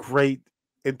these great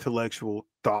intellectual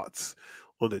thoughts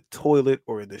on the toilet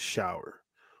or in the shower.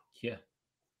 Yeah.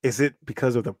 Is it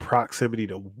because of the proximity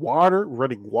to water,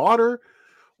 running water,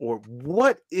 or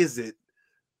what is it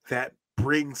that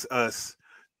brings us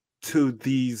to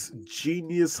these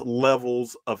genius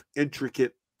levels of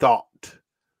intricate thought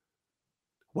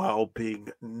while being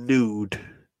nude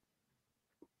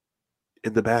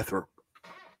in the bathroom?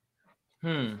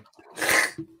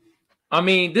 I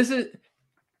mean, this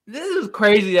is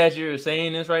crazy that you're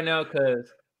saying this right now,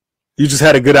 because you just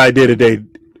had a good idea today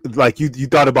like you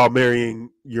thought about marrying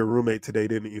your roommate today,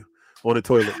 didn't you? On the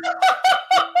toilet.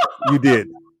 You did.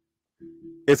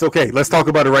 It's okay. Let's talk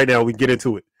about it right now. We can get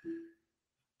into it.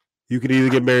 You can either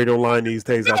get married online these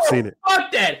days. I've seen it.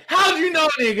 Fuck that. How'd you know,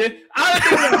 nigga?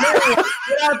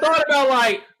 I thought about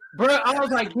like, bro, I was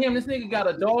like, damn, this nigga got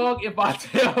a dog. If I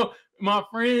tell my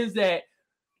friends that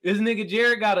this nigga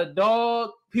Jared got a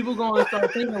dog, people gonna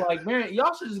start thinking like, man,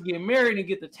 y'all should just get married and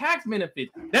get the tax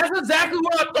benefits. That's exactly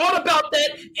what I thought about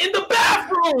that in the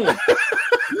bathroom.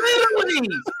 Literally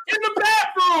in the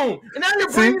bathroom. And now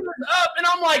you're bringing this up, and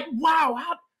I'm like, wow,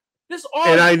 how this all.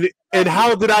 And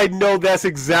how did I know that's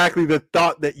exactly the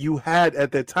thought that you had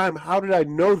at that time? How did I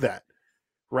know that?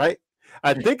 Right?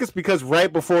 I think it's because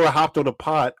right before I hopped on the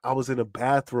pod, I was in a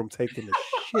bathroom taking a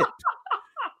shit.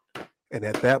 And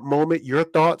at that moment, your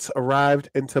thoughts arrived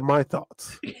into my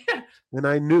thoughts. And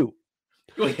I knew.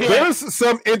 There's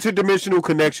some interdimensional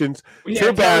connections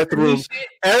to bathrooms.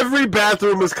 Every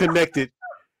bathroom is connected.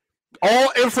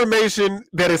 All information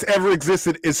that has ever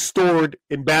existed is stored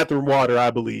in bathroom water,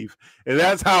 I believe. And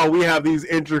that's how we have these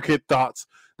intricate thoughts.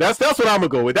 That's what I'm going to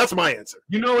go with. That's my answer.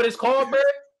 You know what it's called, bro?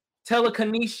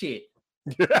 Telekinesis shit.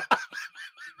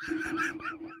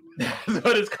 That's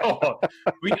what it's called.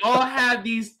 We all have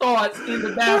these thoughts in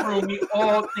the bathroom. We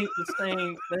all think the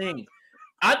same thing.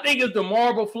 I think it's the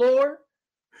marble floor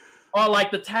or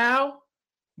like the towel,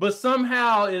 but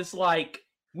somehow it's like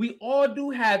we all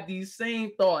do have these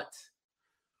same thoughts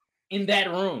in that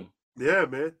room. Yeah,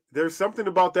 man. There's something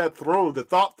about that throne, the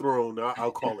thought throne,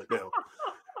 I'll call it now.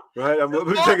 Right? I'm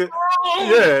gonna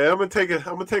take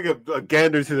a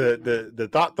gander to the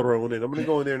thought throne, and I'm gonna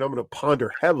go in there and I'm gonna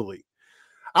ponder heavily.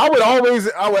 I would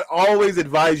always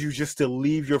advise you just to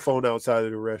leave your phone outside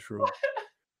of the restroom.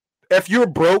 If you're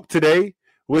broke today,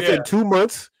 within 2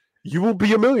 months, you will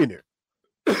be a millionaire.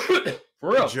 For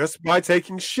real. Just by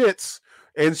taking shits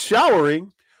and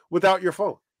showering without your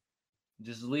phone.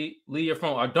 Just leave your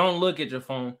phone or don't look at your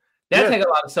phone. That takes a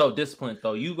lot of self-discipline,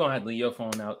 though. You're gonna have to leave your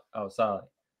phone outside.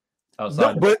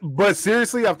 No, but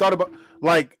seriously, I've thought about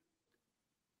like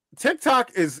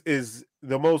TikTok is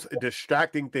the most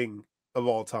distracting thing of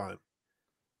all time.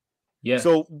 Yeah.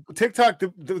 So TikTok,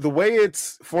 the way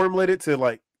it's formulated to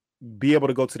like be able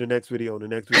to go to the next video and the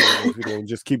next video and the next video and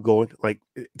just keep going like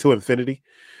to infinity.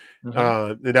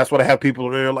 Mm-hmm. And that's what I have people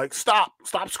in there like, stop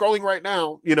scrolling right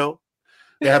now. You know,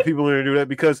 they have people in there do that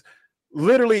because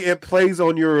literally it plays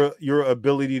on your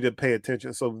ability to pay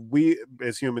attention. So we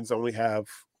as humans only have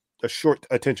a short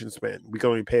attention span. We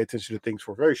can only pay attention to things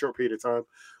for a very short period of time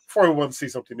before we want to see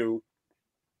something new,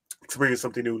 experience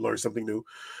something new, learn something new,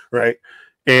 right?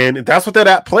 And that's what that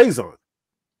app plays on.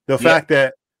 The fact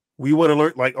that we want to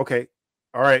learn, like, okay,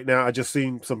 all right, now I just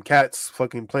seen some cats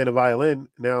fucking playing a violin.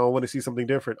 Now I want to see something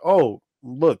different. Oh,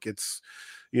 look, it's,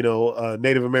 a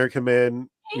Native American man,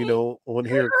 on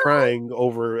here crying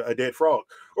over a dead frog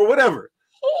or whatever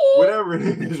it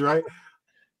is, right?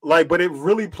 Like, but it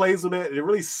really plays on that. It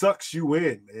really sucks you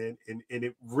in, man. And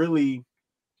it really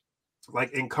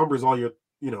like encumbers all your,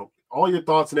 all your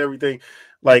thoughts and everything.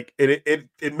 Like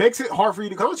it makes it hard for you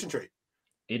to concentrate.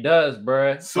 It does,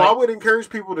 bro. So I would encourage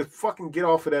people to fucking get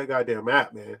off of that goddamn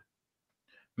app, man.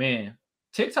 Man,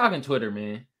 TikTok and Twitter,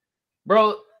 man.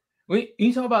 Bro, when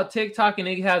you talk about TikTok and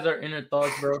it has our inner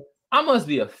thoughts, bro, I must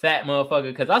be a fat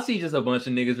motherfucker because I see just a bunch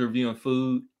of niggas reviewing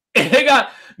food. And they got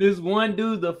this one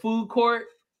dude, the food court.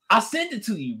 I sent it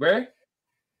to you, bro.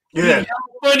 Yeah.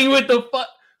 Funny with the fuck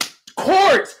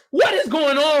courts. What is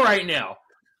going on right now?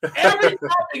 Every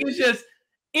topic is just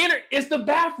it's the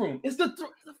bathroom. It's the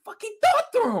fucking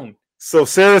thought throne. So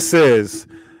Sarah says,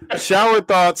 shower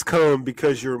thoughts come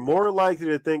because you're more likely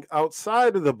to think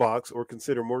outside of the box or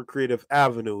consider more creative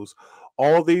avenues.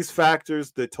 All these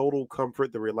factors, the total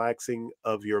comfort, the relaxing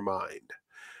of your mind.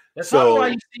 That's probably why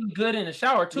you sing good in the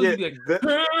shower too. Yeah, you be like,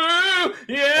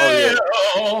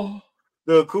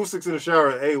 The acoustics in the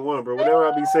shower are A1, bro.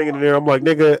 Whenever I be singing in there, I'm like,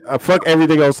 nigga, fuck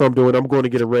everything else I'm doing. I'm going to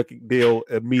get a record deal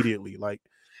immediately. Like,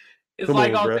 it's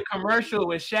like on the commercial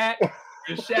with Shaq.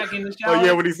 With Shaq in the shower. Oh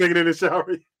yeah, when he's singing in the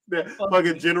shower, that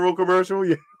fucking general commercial.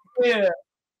 Yeah.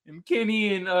 And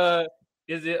Kenny and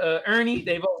is it Ernie?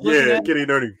 They both Kenny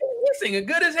and Ernie. He's singing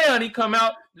good as hell, and he come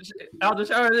out the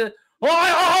shower. He's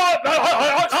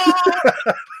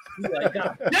like,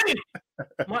 God dang it,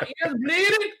 my ears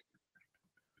bleeding.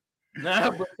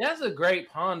 Nah, but that's a great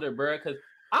ponder, bro. Because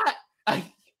I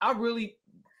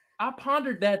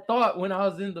pondered that thought when I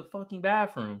was in the fucking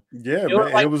bathroom. Yeah,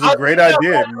 man, it was a great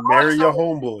idea. Marry your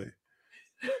homeboy.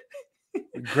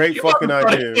 Great fucking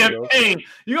idea, bro.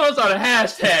 You're gonna start a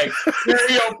hashtag.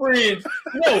 Marry your friends.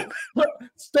 No,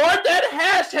 start that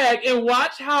hashtag and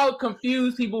watch how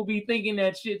confused people be thinking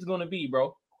that shit's gonna be,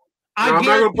 bro. I'm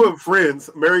not gonna put friends.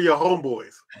 Marry your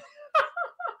homeboys.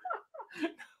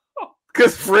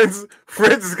 Because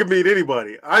friends can mean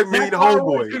anybody. I mean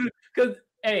homeboy. Because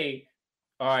hey,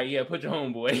 all right, yeah, put your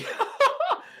homeboy.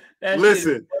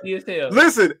 Listen,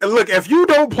 and look, if you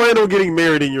don't plan on getting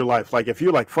married in your life, like if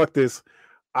you're like, fuck this,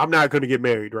 I'm not going to get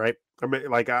married, right? I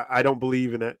mean, like, I don't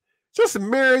believe in that. Just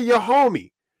marry your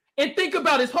homie. And think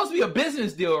about it, it's supposed to be a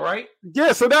business deal, right?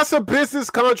 Yeah, so that's a business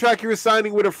contract you're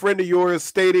signing with a friend of yours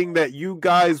stating that you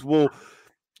guys will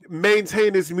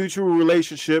maintain this mutual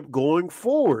relationship going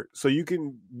forward so you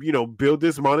can, build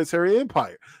this monetary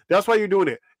empire. That's why you're doing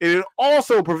it. And it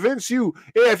also prevents you,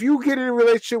 if you get in a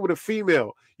relationship with a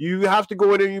female, you have to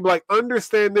go in there and you be like,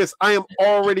 understand this, I am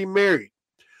already married.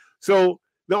 So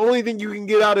the only thing you can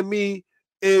get out of me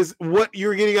is what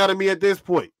you're getting out of me at this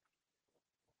point.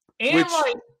 And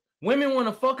women want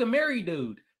to fuck a married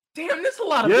dude. Damn, there's a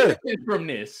lot of benefits from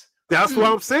this. That's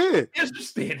what I'm saying.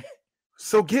 Interesting.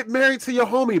 So get married to your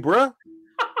homie, bruh.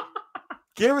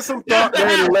 Give it some thought,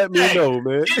 man, and let me know,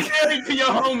 man. Get married to your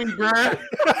homie, bruh.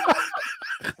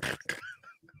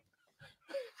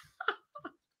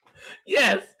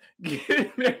 Yes,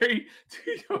 get married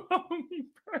to your homie,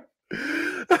 bruh.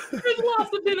 There's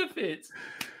lots of benefits.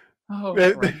 Oh,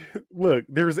 man, look,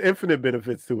 there's infinite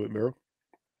benefits to it, Meryl.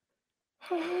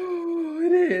 Oh,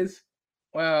 it is.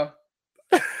 Wow.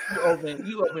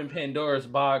 You open Pandora's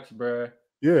box, bruh.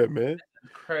 Yeah, man.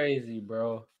 Crazy,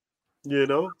 bro.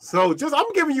 So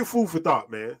I'm giving you food for thought,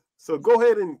 man. So go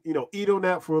ahead and eat on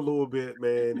that for a little bit,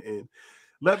 man, and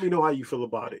let me know how you feel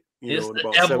about it. In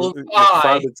about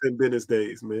 5 to 10 business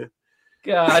days, man.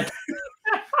 God.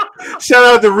 Shout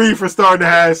out to Reed for starting the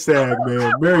hashtag,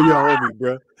 man. Marry your homie,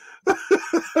 bro. So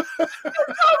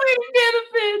many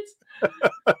benefits.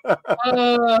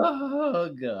 Oh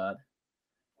God.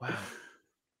 Wow.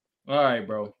 All right,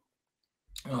 bro.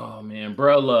 Oh man,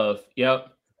 bro, love.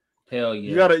 Yep. Hell yeah.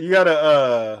 You got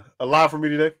a lie for me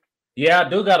today? Yeah, I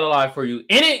do got a lie for you.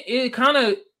 And it kind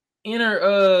of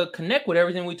connect with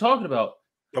everything we talked about.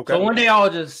 Okay. So one day I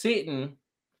was just sitting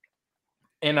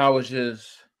and I was just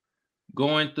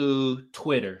going through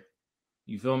Twitter.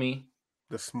 You feel me?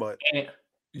 The smut. And,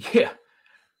 yeah.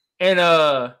 And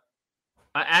I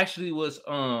actually was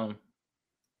I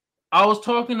was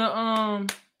talking to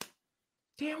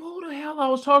damn, who the hell I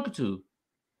was talking to?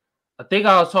 I think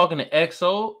I was talking to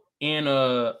EXO and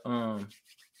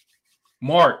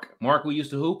Mark. Mark we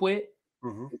used to hoop with.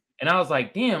 Mm-hmm. And I was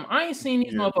like, damn, I ain't seen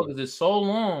these motherfuckers in so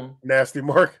long. Nasty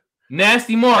Mark.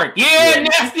 Nasty Mark. Yeah,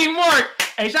 Nasty Mark.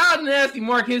 Hey, shout out to Nasty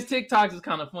Mark. His TikToks is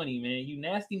kind of funny, man. You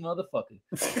nasty motherfucker.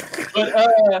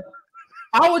 But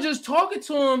I was just talking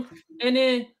to him, and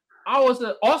then I was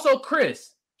also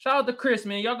Chris. Shout out to Chris,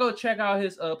 man. Y'all go check out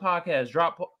his podcast,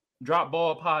 Drop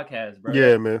Ball Podcast, bro.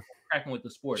 Yeah, man. Cracking with the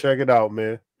sport. Check it out,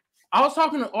 man. I was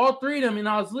talking to all three of them, and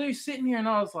I was literally sitting here, and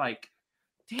I was like,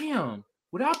 damn,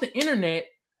 without the internet,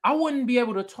 I wouldn't be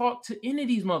able to talk to any of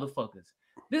these motherfuckers.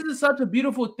 This is such a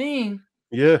beautiful thing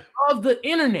of the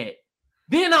internet.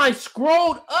 Then I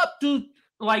scrolled up through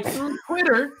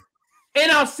Twitter,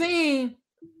 and I seen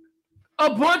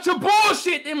a bunch of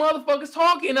bullshit that motherfuckers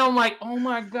talking. And I'm like, oh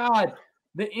my God,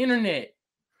 the internet.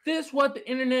 This what the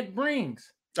internet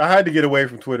brings. I had to get away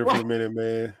from Twitter for a minute,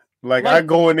 man. Like I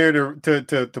go in there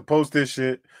to post this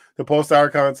shit, to post our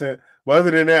content. But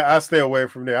other than that, I stay away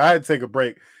from there. I had to take a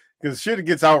break because shit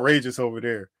gets outrageous over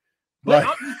there. But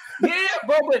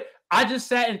but I just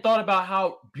sat and thought about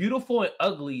how beautiful and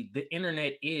ugly the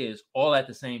internet is all at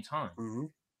the same time. Mm-hmm.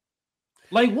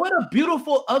 Like, what a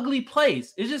beautiful, ugly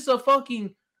place. It's just a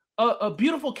fucking a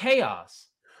beautiful chaos.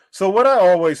 So what I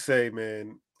always say,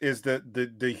 man, is that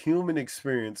the human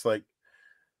experience, like,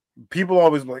 people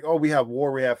always like, oh, we have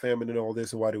war, we have famine, and all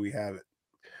this, and why do we have it?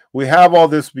 We have all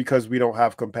this because we don't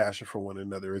have compassion for one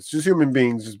another. It's just human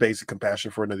beings, just basic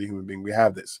compassion for another human being. We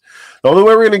have this. The only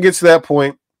way we're going to get to that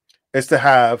point is to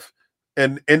have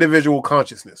an individual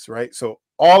consciousness, right? So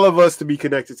all of us to be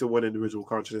connected to one individual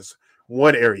consciousness,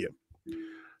 one area,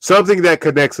 something that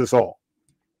connects us all.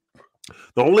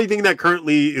 The only thing that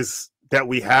currently is that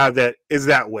we have that is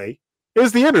that way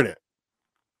is the internet.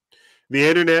 The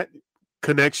internet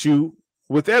connects you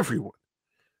with everyone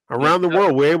around the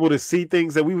world. We're able to see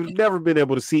things that we would have never been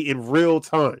able to see in real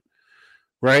time,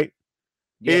 right?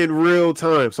 Yeah. In real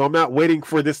time. So I'm not waiting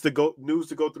for news to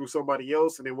go through somebody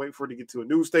else and then wait for it to get to a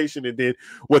news station and then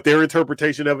what their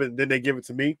interpretation of it, and then they give it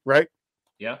to me, right?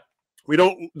 Yeah. We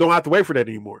don't have to wait for that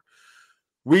anymore.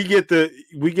 We get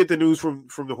the news from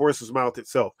the horse's mouth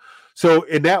itself. So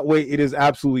in that way, it is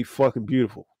absolutely fucking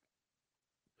beautiful.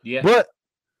 Yeah. But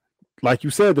like you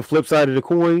said, the flip side of the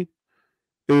coin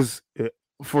is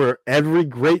for every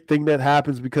great thing that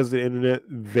happens because of the internet,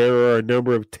 there are a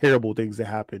number of terrible things that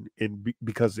happen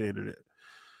because of the internet.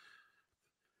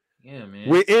 Yeah, man.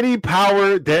 With any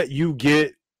power that you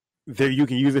get, there you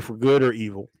can use it for good or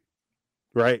evil,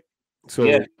 right? So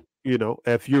Yeah. you know,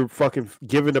 if you're fucking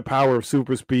given the power of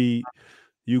super speed,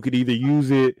 you could either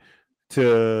use it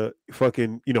to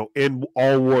fucking, you know, end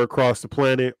all war across the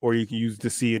planet, or you can use it to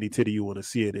see any titty you want to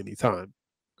see at any time.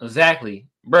 Exactly,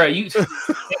 bro. You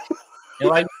and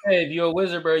like you said, if you're a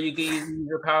wizard, bro, you can use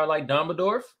your power like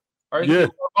Dumbledore, or you can use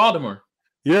Voldemort.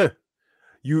 Yeah,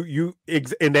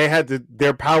 and they had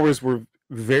their powers were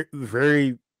very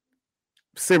very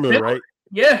similar, right?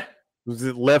 Yeah. Was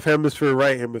it left hemisphere,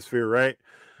 right hemisphere, right?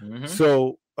 Mm-hmm.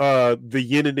 So the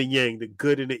yin and the yang, the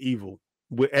good and the evil,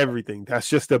 with everything. That's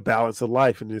just the balance of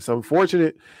life, and it's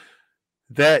unfortunate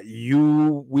that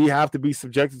we have to be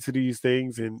subjected to these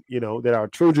things, and you know that our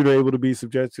children are able to be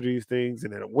subjected to these things,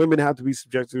 and that women have to be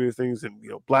subjected to these things, and you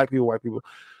know, black people, white people.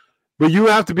 But you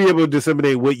have to be able to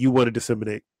disseminate what you want to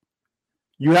disseminate.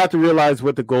 You have to realize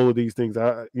what the goal of these things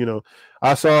are. You know,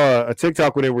 I saw a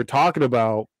TikTok where they were talking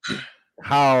about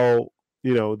how,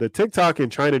 you know, the TikTok in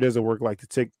China doesn't work like the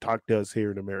TikTok does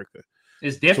here in America.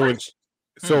 It's different.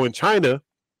 So in China,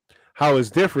 how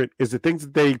it's different is the things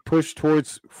that they push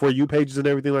towards For You pages and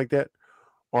everything like that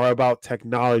are about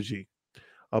technology,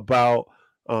 about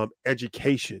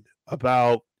education,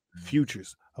 about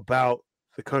futures, about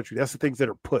the country. That's the things that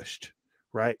are pushed,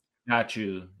 right? Got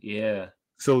you. Yeah.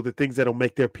 So the things that'll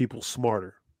make their people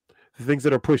smarter. The things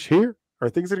that are pushed here are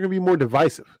things that are going to be more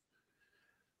divisive,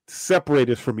 to separate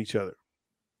us from each other,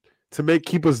 to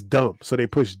keep us dumb. So they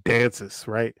push dances,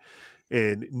 right?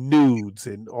 And nudes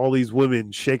and all these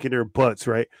women shaking their butts,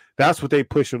 right? That's what they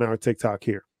push on our TikTok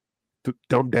here.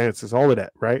 Dumb dances, all of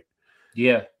that, right?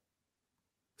 Yeah.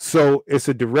 So it's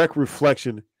a direct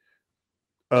reflection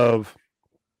of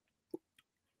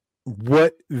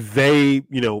what they,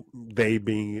 you know, they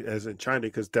being as in China,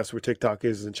 because that's where TikTok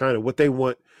is in China, what they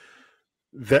want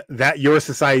that your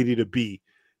society to be.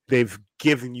 They've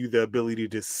given you the ability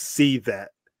to see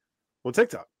that on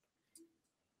TikTok.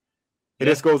 And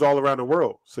this goes all around the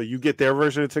world. So you get their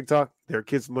version of TikTok, their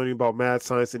kids learning about math,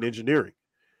 science, and engineering.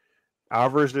 Our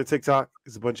version of TikTok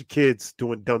is a bunch of kids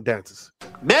doing dumb dances.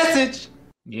 Message.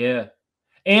 Yeah.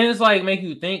 And it's like make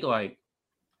you think like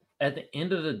at the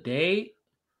end of the day,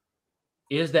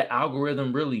 is the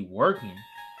algorithm really working?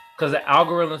 Because the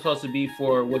algorithm is supposed to be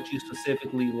for what you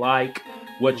specifically like,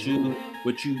 what you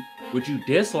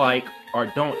dislike or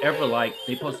don't ever like.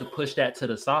 They're supposed to push that to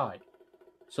the side.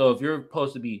 So if you're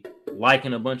supposed to be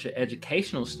liking a bunch of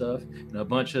educational stuff and a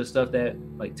bunch of stuff that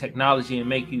like technology and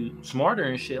make you smarter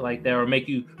and shit like that, or make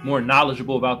you more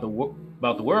knowledgeable about the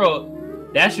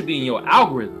world, that should be in your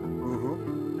algorithm.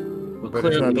 Mm-hmm. But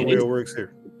it's not the way it works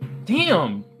here.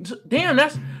 Damn,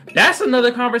 that's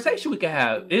another conversation we could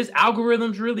have. Is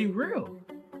algorithms really real?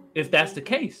 If that's the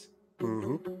case,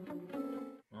 mm-hmm.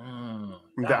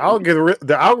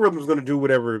 The algorithm is going to do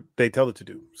whatever they tell it to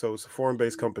do. So it's a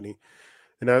foreign-based company,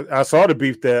 and I saw the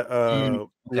beef that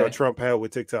you know, Trump had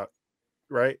with TikTok,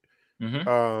 right?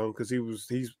 Because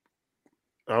he's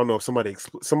I don't know if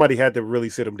somebody had to really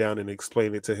sit him down and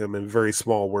explain it to him in very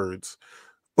small words.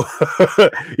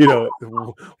 You know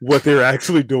what they're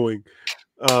actually doing,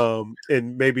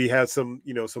 and maybe have some,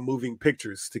 you know, some moving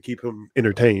pictures to keep him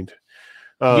entertained.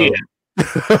 But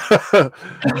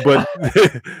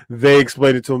they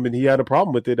explained it to him, and he had a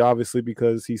problem with it, obviously,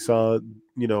 because he saw,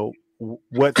 you know,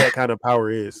 what that kind of power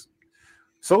is.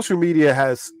 Social media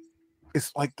has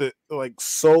has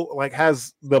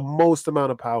the most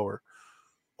amount of power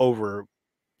over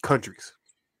countries.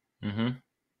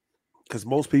 Because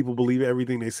most people believe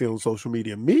everything they see on social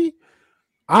media. Me,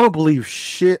 I don't believe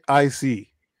shit I see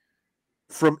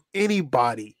from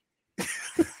anybody.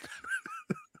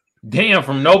 Damn,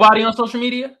 from nobody on social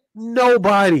media?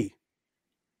 Nobody.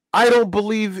 I don't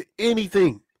believe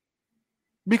anything.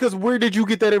 Because where did you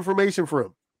get that information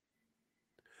from?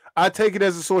 I take it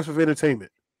as a source of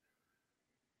entertainment.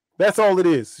 That's all it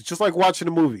is. It's just like watching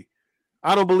a movie.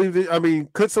 I don't believe it. I mean,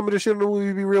 could some of the shit in the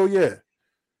movie be real? Yeah.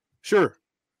 Sure.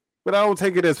 But I don't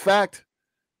take it as fact.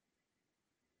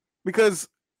 Because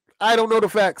I don't know the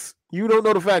facts. You don't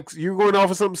know the facts. You're going off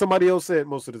of something somebody else said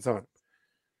most of the time.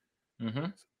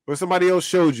 Or somebody else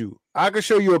showed you. I could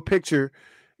show you a picture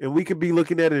and we could be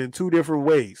looking at it in two different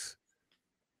ways.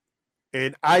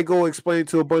 And I go explain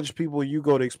to a bunch of people, and you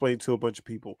go to explain to a bunch of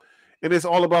people. And it's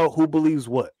all about who believes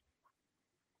what.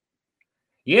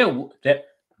 Yeah,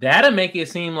 that'll make it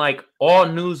seem like all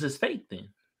news is fake then.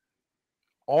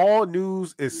 All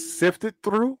news is sifted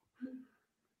through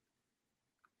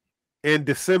and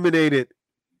disseminated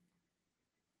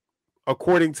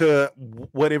according to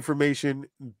what information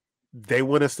they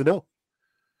want us to know.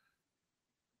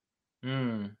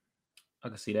 I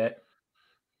can see that.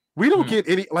 We don't get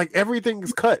any, like, everything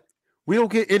is cut. We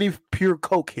don't get any pure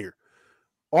coke here.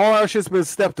 All our shit's been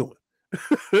stepped on.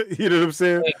 You know what I'm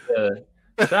saying?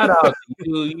 Shout out to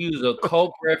you. Use a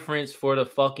coke reference for the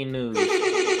fucking news.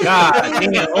 God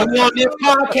damn, only on this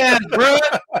podcast, bro.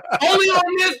 Only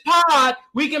on this pod,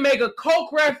 we can make a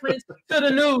coke reference to the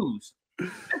news.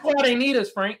 That's why they need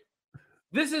us, Frank.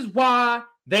 This is why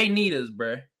they need us,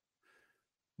 bro.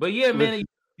 But yeah, man,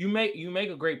 you make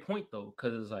a great point though,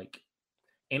 because it's like,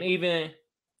 and even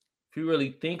if you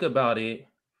really think about it,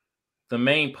 the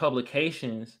main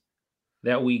publications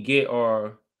that we get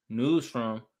our news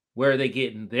from, where are they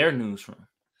getting their news from?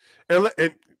 And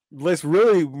let's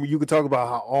really, you could talk about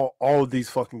how all of these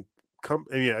fucking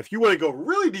if you want to go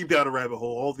really deep down the rabbit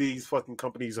hole, all these fucking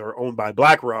companies are owned by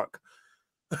BlackRock,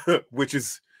 which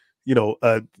is,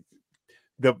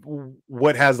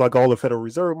 what has like all the Federal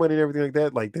Reserve money and everything like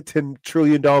that, like the $10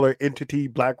 trillion entity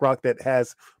BlackRock that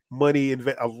has money in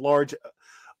a large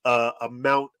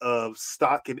amount of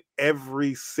stock in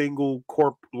every single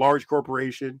large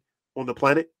corporation on the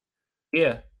planet.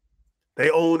 Yeah. They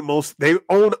own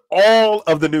all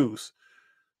of the news.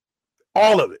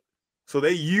 All of it. So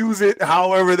they use it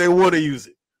however they want to use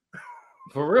it.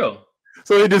 For real.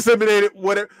 So they disseminate it,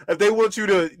 whatever. If they want you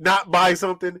to not buy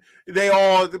something, they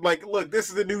all like, look, this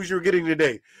is the news you're getting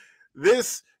today.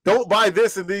 Don't buy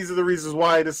this, and these are the reasons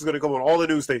why this is going to come on all the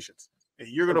news stations. And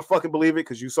you're going to fucking believe it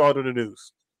because you saw it in the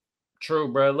news. True,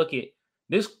 bro. Look at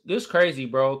this crazy,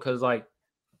 bro, because like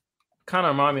kind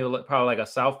of remind me of probably like a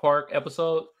South Park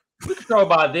episode. We controlled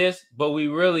by this, but we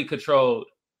really controlled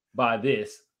by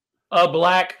this. A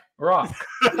black rock.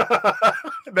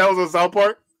 That was a South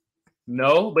Park?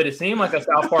 No, but it seemed like a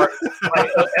South Park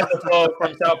episode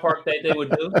from South Park that they would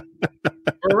do.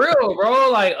 For real, bro.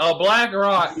 Like a black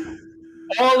rock.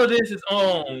 All of this is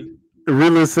owned. The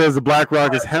realist says the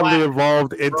BlackRock is heavily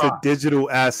involved into digital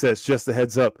assets. Just a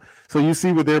heads up. So you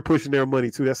see what they're pushing their money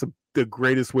to. That's the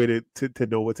greatest way to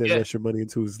know what to invest your money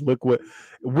into is look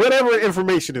whatever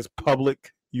information is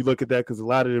public. You look at that because a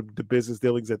lot of the business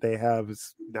dealings that they have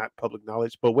is not public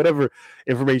knowledge. But whatever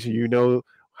information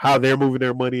how they're moving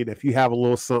their money, and if you have a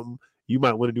little something, you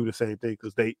might want to do the same thing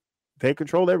because they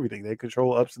control everything. They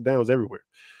control ups and downs everywhere.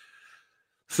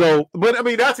 So, but I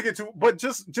mean, not to get to, but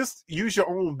just use your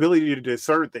own ability to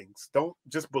discern things. Don't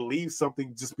just believe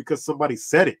something just because somebody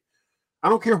said it. I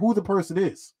don't care who the person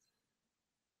is.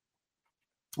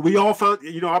 We all found,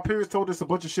 our parents told us a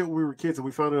bunch of shit when we were kids, and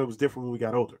we found out it was different when we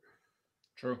got older.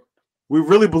 True. We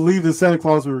really believed in Santa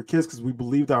Claus when we were kids because we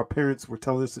believed our parents were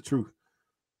telling us the truth.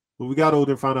 When we got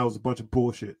older and found out it was a bunch of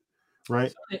bullshit,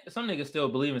 right? Some niggas still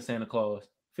believe in Santa Claus.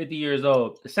 50 years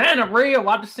old. Santa real.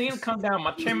 I just seen him come down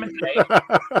my chimney today.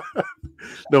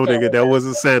 No, nigga, that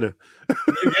wasn't Santa.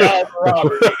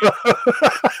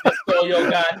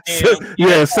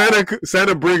 Yeah,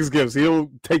 Santa brings gifts. He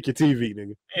don't take your TV,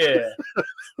 nigga. Yeah.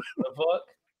 The fuck?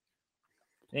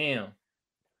 Damn.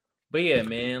 But yeah,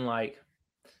 man, like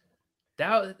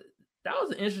that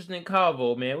was an interesting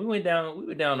convo, man. We went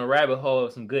down a rabbit hole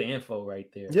of some good info right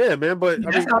there. Yeah, man, but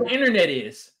that's how the internet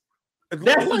is.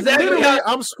 That's like, exactly how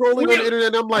I'm scrolling on the internet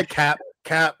and I'm like, cap.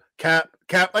 Like,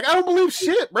 I don't believe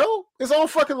shit, bro. It's all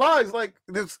fucking lies. Like,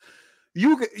 this,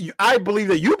 I believe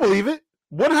that you believe it.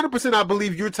 100% I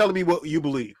believe you're telling me what you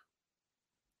believe.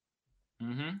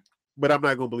 Mm-hmm. But I'm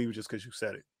not going to believe it just because you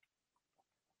said it.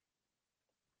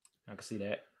 I can see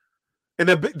that. And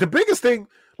the biggest thing,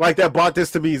 like, that brought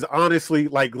this to me is honestly,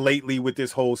 like, lately with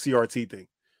this whole CRT thing.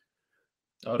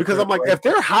 Because I'm like, if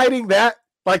they're hiding that,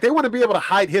 like, they want to be able to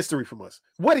hide history from us.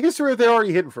 What history have they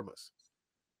already hidden from us?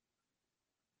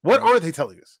 What aren't they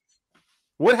telling us?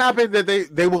 What happened that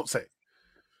they won't say?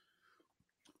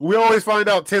 We always find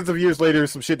out tens of years later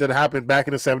some shit that happened back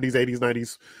in the 70s, 80s,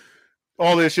 90s.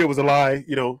 All that shit was a lie.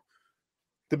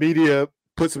 The media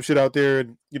put some shit out there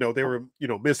and, they were,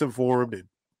 misinformed and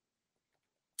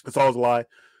it's all a lie.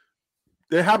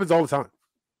 It happens all the time.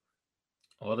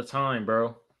 All the time,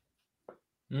 bro.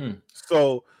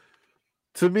 So,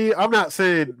 to me, I'm not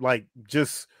saying, like,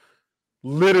 just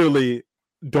literally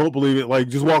don't believe it. Like,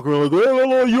 just walk around like,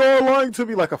 oh, you are lying to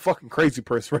me like a fucking crazy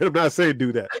person, right? I'm not saying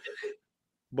do that.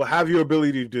 But have your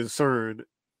ability to discern,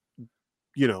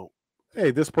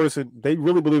 hey, this person, they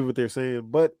really believe what they're saying,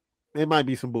 but there might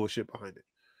be some bullshit behind it.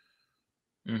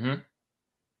 Mm-hmm.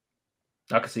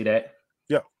 I can see that.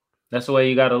 Yeah. That's the way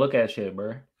you got to look at shit,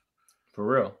 bro. For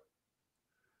real.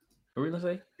 What were you gonna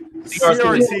say?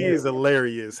 CRT is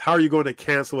hilarious. How are you going to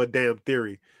cancel a damn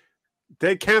theory?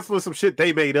 They canceled some shit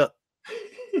they made up.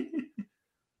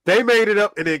 They made it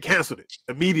up and then canceled it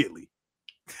immediately.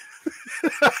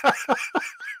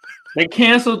 They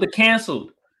canceled the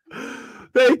canceled.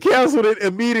 They canceled it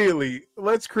immediately.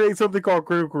 Let's create something called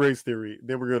critical race theory.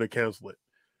 Then we're going to cancel it.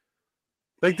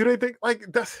 Like, do they think like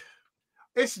that's?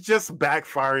 It's just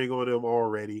backfiring on them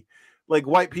already. Like,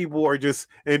 white people are just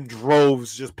in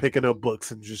droves, just picking up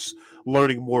books and just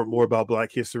learning more and more about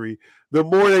Black history. The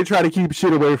more they try to keep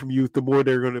shit away from youth, the more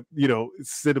they're going to,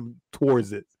 send them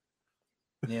towards it.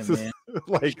 Yeah, man.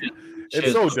 Like,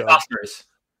 it's so dumb.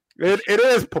 It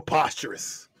is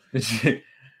preposterous. Shit,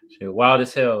 wild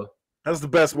as hell. That's the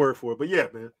best word for it. But yeah,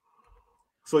 man.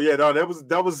 So yeah, no,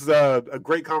 that was a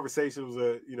great conversation. It was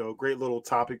a great little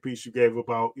topic piece you gave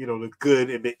about the good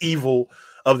and the evil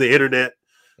of the internet.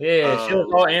 Yeah, shit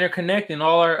was all interconnecting,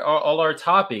 all our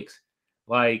topics.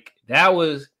 Like that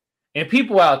was, and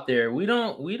people out there, we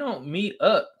don't meet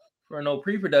up for no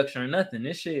pre-production or nothing.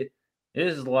 This shit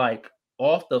is like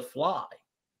off the fly.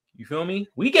 You feel me?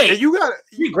 We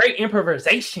great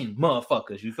improvisation,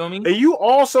 motherfuckers. You feel me? And you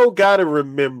also got to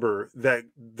remember that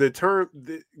the term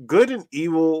good and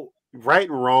evil, right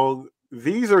and wrong,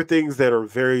 these are things that are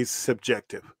very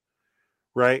subjective,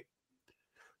 right?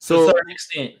 So, to a certain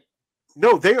extent.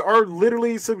 No, they are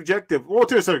literally subjective. Well,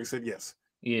 to a certain extent, yes.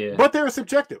 Yeah. But they're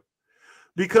subjective.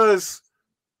 Because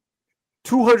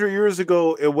 200 years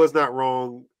ago, it was not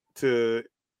wrong to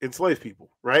enslave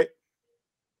people, right?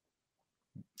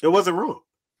 It wasn't wrong.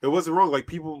 It wasn't wrong. Like,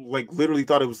 people literally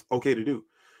thought it was okay to do.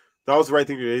 That was the right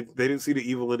thing to do. They didn't see the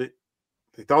evil in it.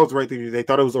 They thought it was the right thing to do. They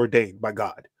thought it was ordained by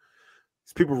God.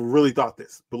 These people really thought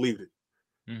this, believed it,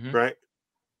 right?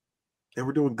 And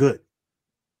we're doing good.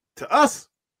 To us,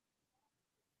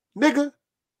 nigga,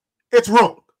 it's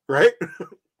wrong, right?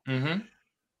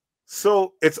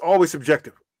 So it's always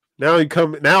subjective. Now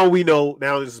we know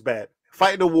now this is bad.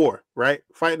 Fighting a war, right?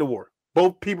 Fighting a war.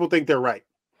 Both people think they're right.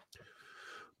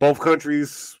 Both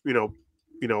countries,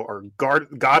 are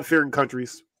God-fearing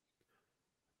countries.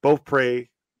 Both pray.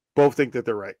 Both think that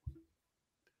they're right.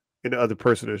 And the other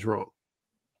person is wrong.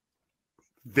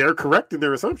 They're correct in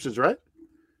their assumptions, right?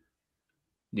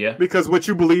 Yeah. Because what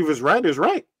you believe is right is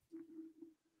right.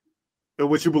 And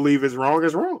what you believe is wrong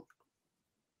is wrong.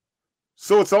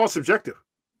 So it's all subjective.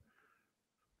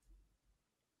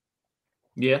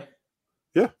 Yeah.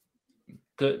 Yeah.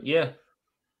 Good. Yeah.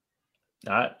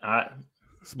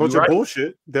 It's a bunch of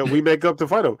bullshit that we make up to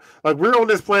fight over. Like, we're on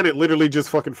this planet literally just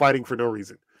fucking fighting for no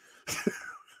reason.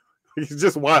 It's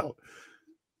just wild.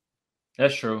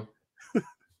 That's true.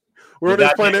 We're on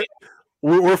this planet.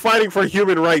 We're fighting for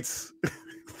human rights.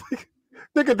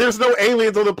 Nigga, there's no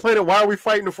aliens on the planet. Why are we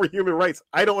fighting for human rights?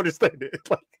 I don't understand it.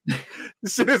 Like,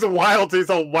 this shit is wild. It's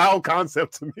a wild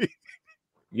concept to me.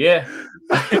 Yeah.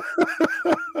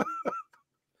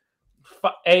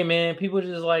 Hey man, people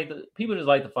just like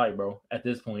to fight, bro. At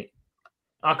this point,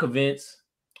 I'm convinced.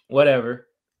 Whatever.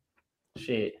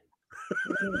 Shit.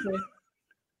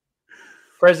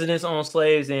 Presidents own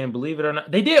slaves, and believe it or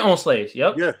not, they did own slaves.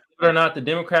 Yep. Yeah. Believe it or not, the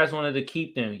Democrats wanted to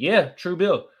keep them. Yeah, true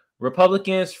bill.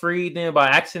 Republicans freed them by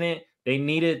accident. They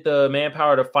needed the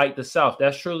manpower to fight the South.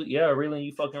 That's true. Yeah, really,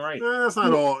 you fucking right. That's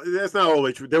not all. That's not all the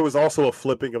way true. There was also a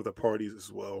flipping of the parties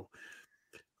as well.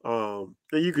 And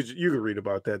you could read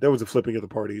about that. There was a flipping of the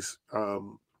parties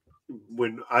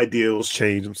when ideals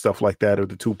changed and stuff like that, of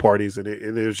the two parties, and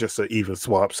it was just an even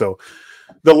swap. So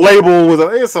the label was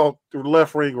it's a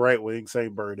left wing, right wing,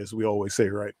 same bird, as we always say,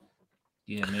 right?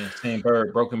 Yeah, man, same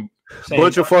bird, broken.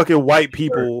 Bunch of fucking white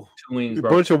people, a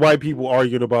bunch of white people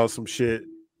arguing about some shit,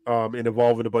 and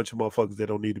involving a bunch of motherfuckers that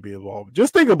don't need to be involved.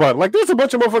 Just think about it. Like, there's a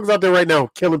bunch of motherfuckers out there right now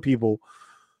killing people,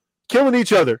 killing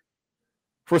each other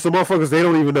for some motherfuckers they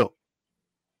don't even know.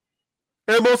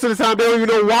 And most of the time, they don't even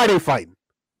know why they're fighting.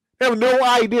 They have no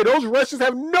idea. Those Russians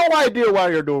have no idea why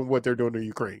they're doing what they're doing in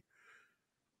Ukraine.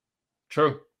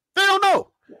 True. They don't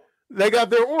know. They got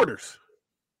their orders.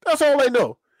 That's all they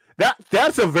know.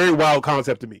 That's a very wild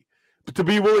concept to me. To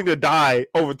be willing to die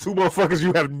over two motherfuckers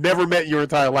you have never met in your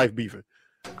entire life beefing.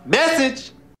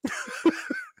 Message.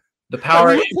 The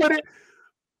power.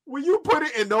 When you put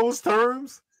it in those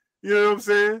terms, you know what I'm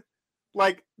saying?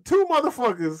 Like, two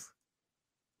motherfuckers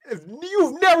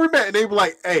you've never met, and they be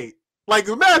like, hey, like,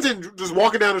 imagine just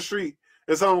walking down the street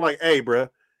and someone like, hey, bro,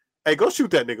 hey, go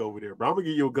shoot that nigga over there, bro. I'm gonna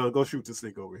give you a gun. Go shoot this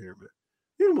nigga over here, man.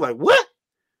 You'd be like, what?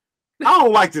 I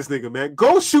don't like this nigga, man.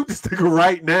 Go shoot this nigga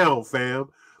right now, fam.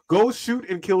 Go shoot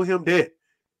and kill him dead.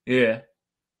 Yeah.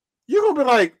 You're gonna be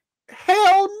like,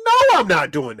 hell no, I'm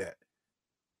not doing that.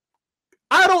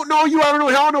 I don't know you. I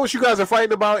don't know what you guys are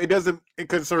fighting about. It doesn't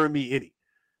concern me any.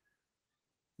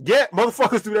 Yeah,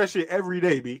 motherfuckers do that shit every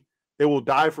day, B. They will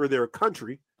die for their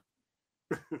country,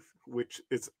 which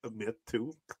is a myth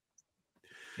too.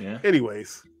 Yeah.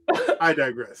 Anyways, I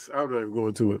digress. I'm not even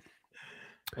going to it.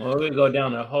 Well, we go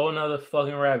down a whole nother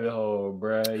fucking rabbit hole,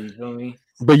 bruh. You feel me?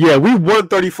 But yeah, we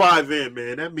 135 in,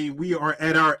 man. That means we are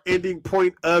at our ending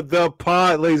point of the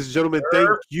pod, ladies and gentlemen. Thank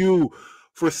you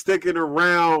for sticking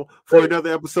around for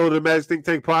another episode of the Magic Think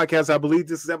Tank podcast. I believe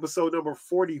this is episode number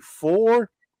 44.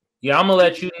 Yeah, I'm gonna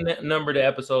let you number the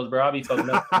episodes, bro. I'll be fucking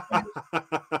up.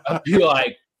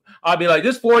 I'll be like,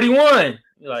 this 41.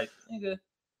 You're like, nigga,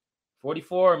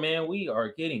 44, man. We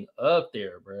are getting up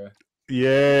there, bro.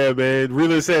 Yeah, man.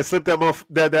 Really said slip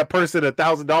that person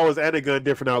 $1,000 and a gun,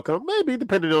 different outcome. Maybe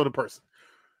depending on the person.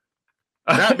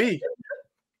 Not me.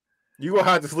 You gonna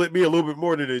have to slip me a little bit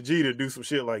more than a G to do some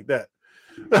shit like that.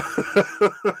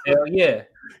 Hell yeah.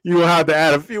 You gonna have to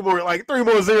add a few more, like 3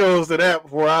 more zeros to that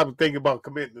before I'm thinking about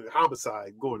committing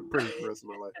homicide, going to prison for the rest of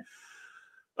my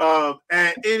life.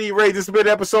 At any rate, this has been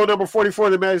episode number 44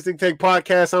 of the Magic Think Tank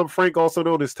podcast. I'm Frank, also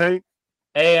known as Tank.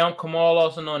 Hey, I'm Kamal,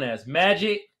 also known as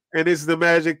Magic. And this is the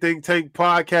Magic Think Tank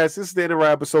podcast. This is the end of our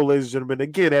episode, ladies and gentlemen.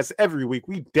 Again, as every week,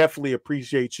 we definitely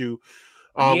appreciate you.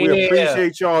 We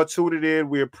appreciate y'all tuning in.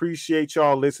 We appreciate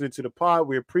y'all listening to the pod.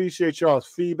 We appreciate y'all's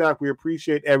feedback. We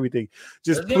appreciate everything.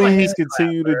 Just please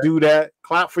continue to do that.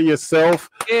 Clap for yourself.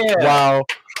 Yeah. Wow.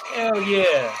 Hell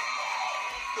yeah.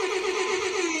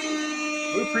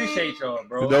 We appreciate y'all,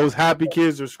 bro. Those happy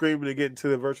kids are screaming to get into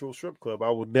the virtual strip club. I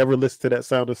will never listen to that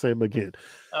sound the same again.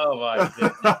 Oh my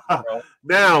goodness, bro.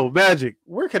 Now, Magic,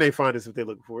 where can they find us if they're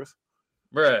looking for us?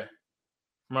 Bruh,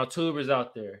 for my tubers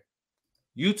out there,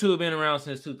 YouTube been around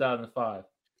since 2005.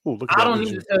 Ooh, I don't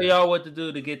need to tell y'all what to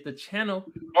do to get the channel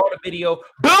or the video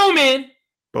booming.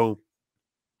 Boom.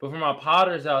 But for my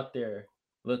potters out there,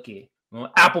 look it. We're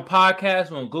on Apple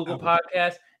Podcasts, we're on Google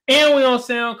Podcasts, and we're on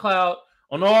SoundCloud.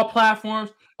 On all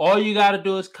platforms, all you got to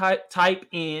do is type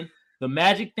in the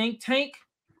Magic Think Tank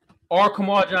or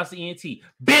Kamal Johnson ENT.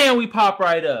 Bam, we pop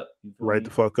right up. Right the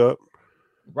fuck up.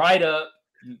 Right up.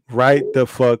 Right the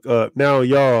fuck up. Now,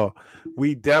 y'all,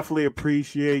 we definitely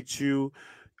appreciate you.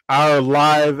 Our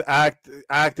live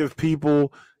active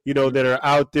people, you know, that are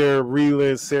out there,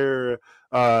 Reeland, Sarah,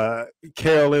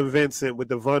 Carolyn Vincent with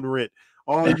the Von Rent.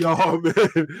 All y'all,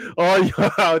 man, all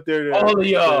y'all out there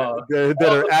that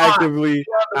are actively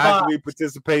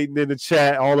participating in the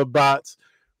chat, all the bots.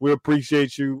 We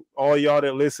appreciate you. All y'all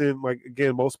that listen, like,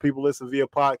 again, most people listen via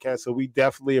podcast, so we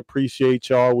definitely appreciate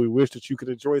y'all. We wish that you could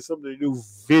enjoy some of the new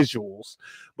visuals.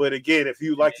 But again, if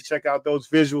you'd like to check out those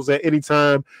visuals at any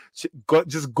time,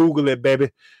 just Google it, baby.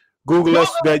 Google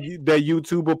us. That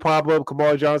YouTube will pop up.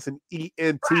 Kamal Johnson,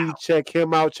 ENT. Wow. Check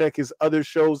him out. Check his other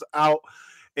shows out.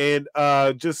 And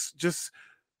just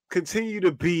continue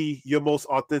to be your most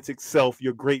authentic self,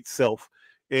 your great self,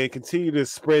 and continue to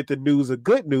spread the news of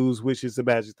good news, which is the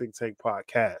Magic Think Tank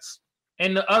podcast.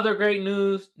 And the other great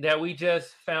news that we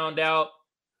just found out,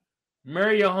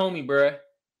 marry your homie, bruh.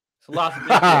 It's lots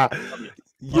of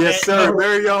yes, sir.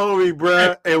 Marry your homie,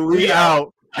 bruh. And we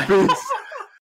out. Peace.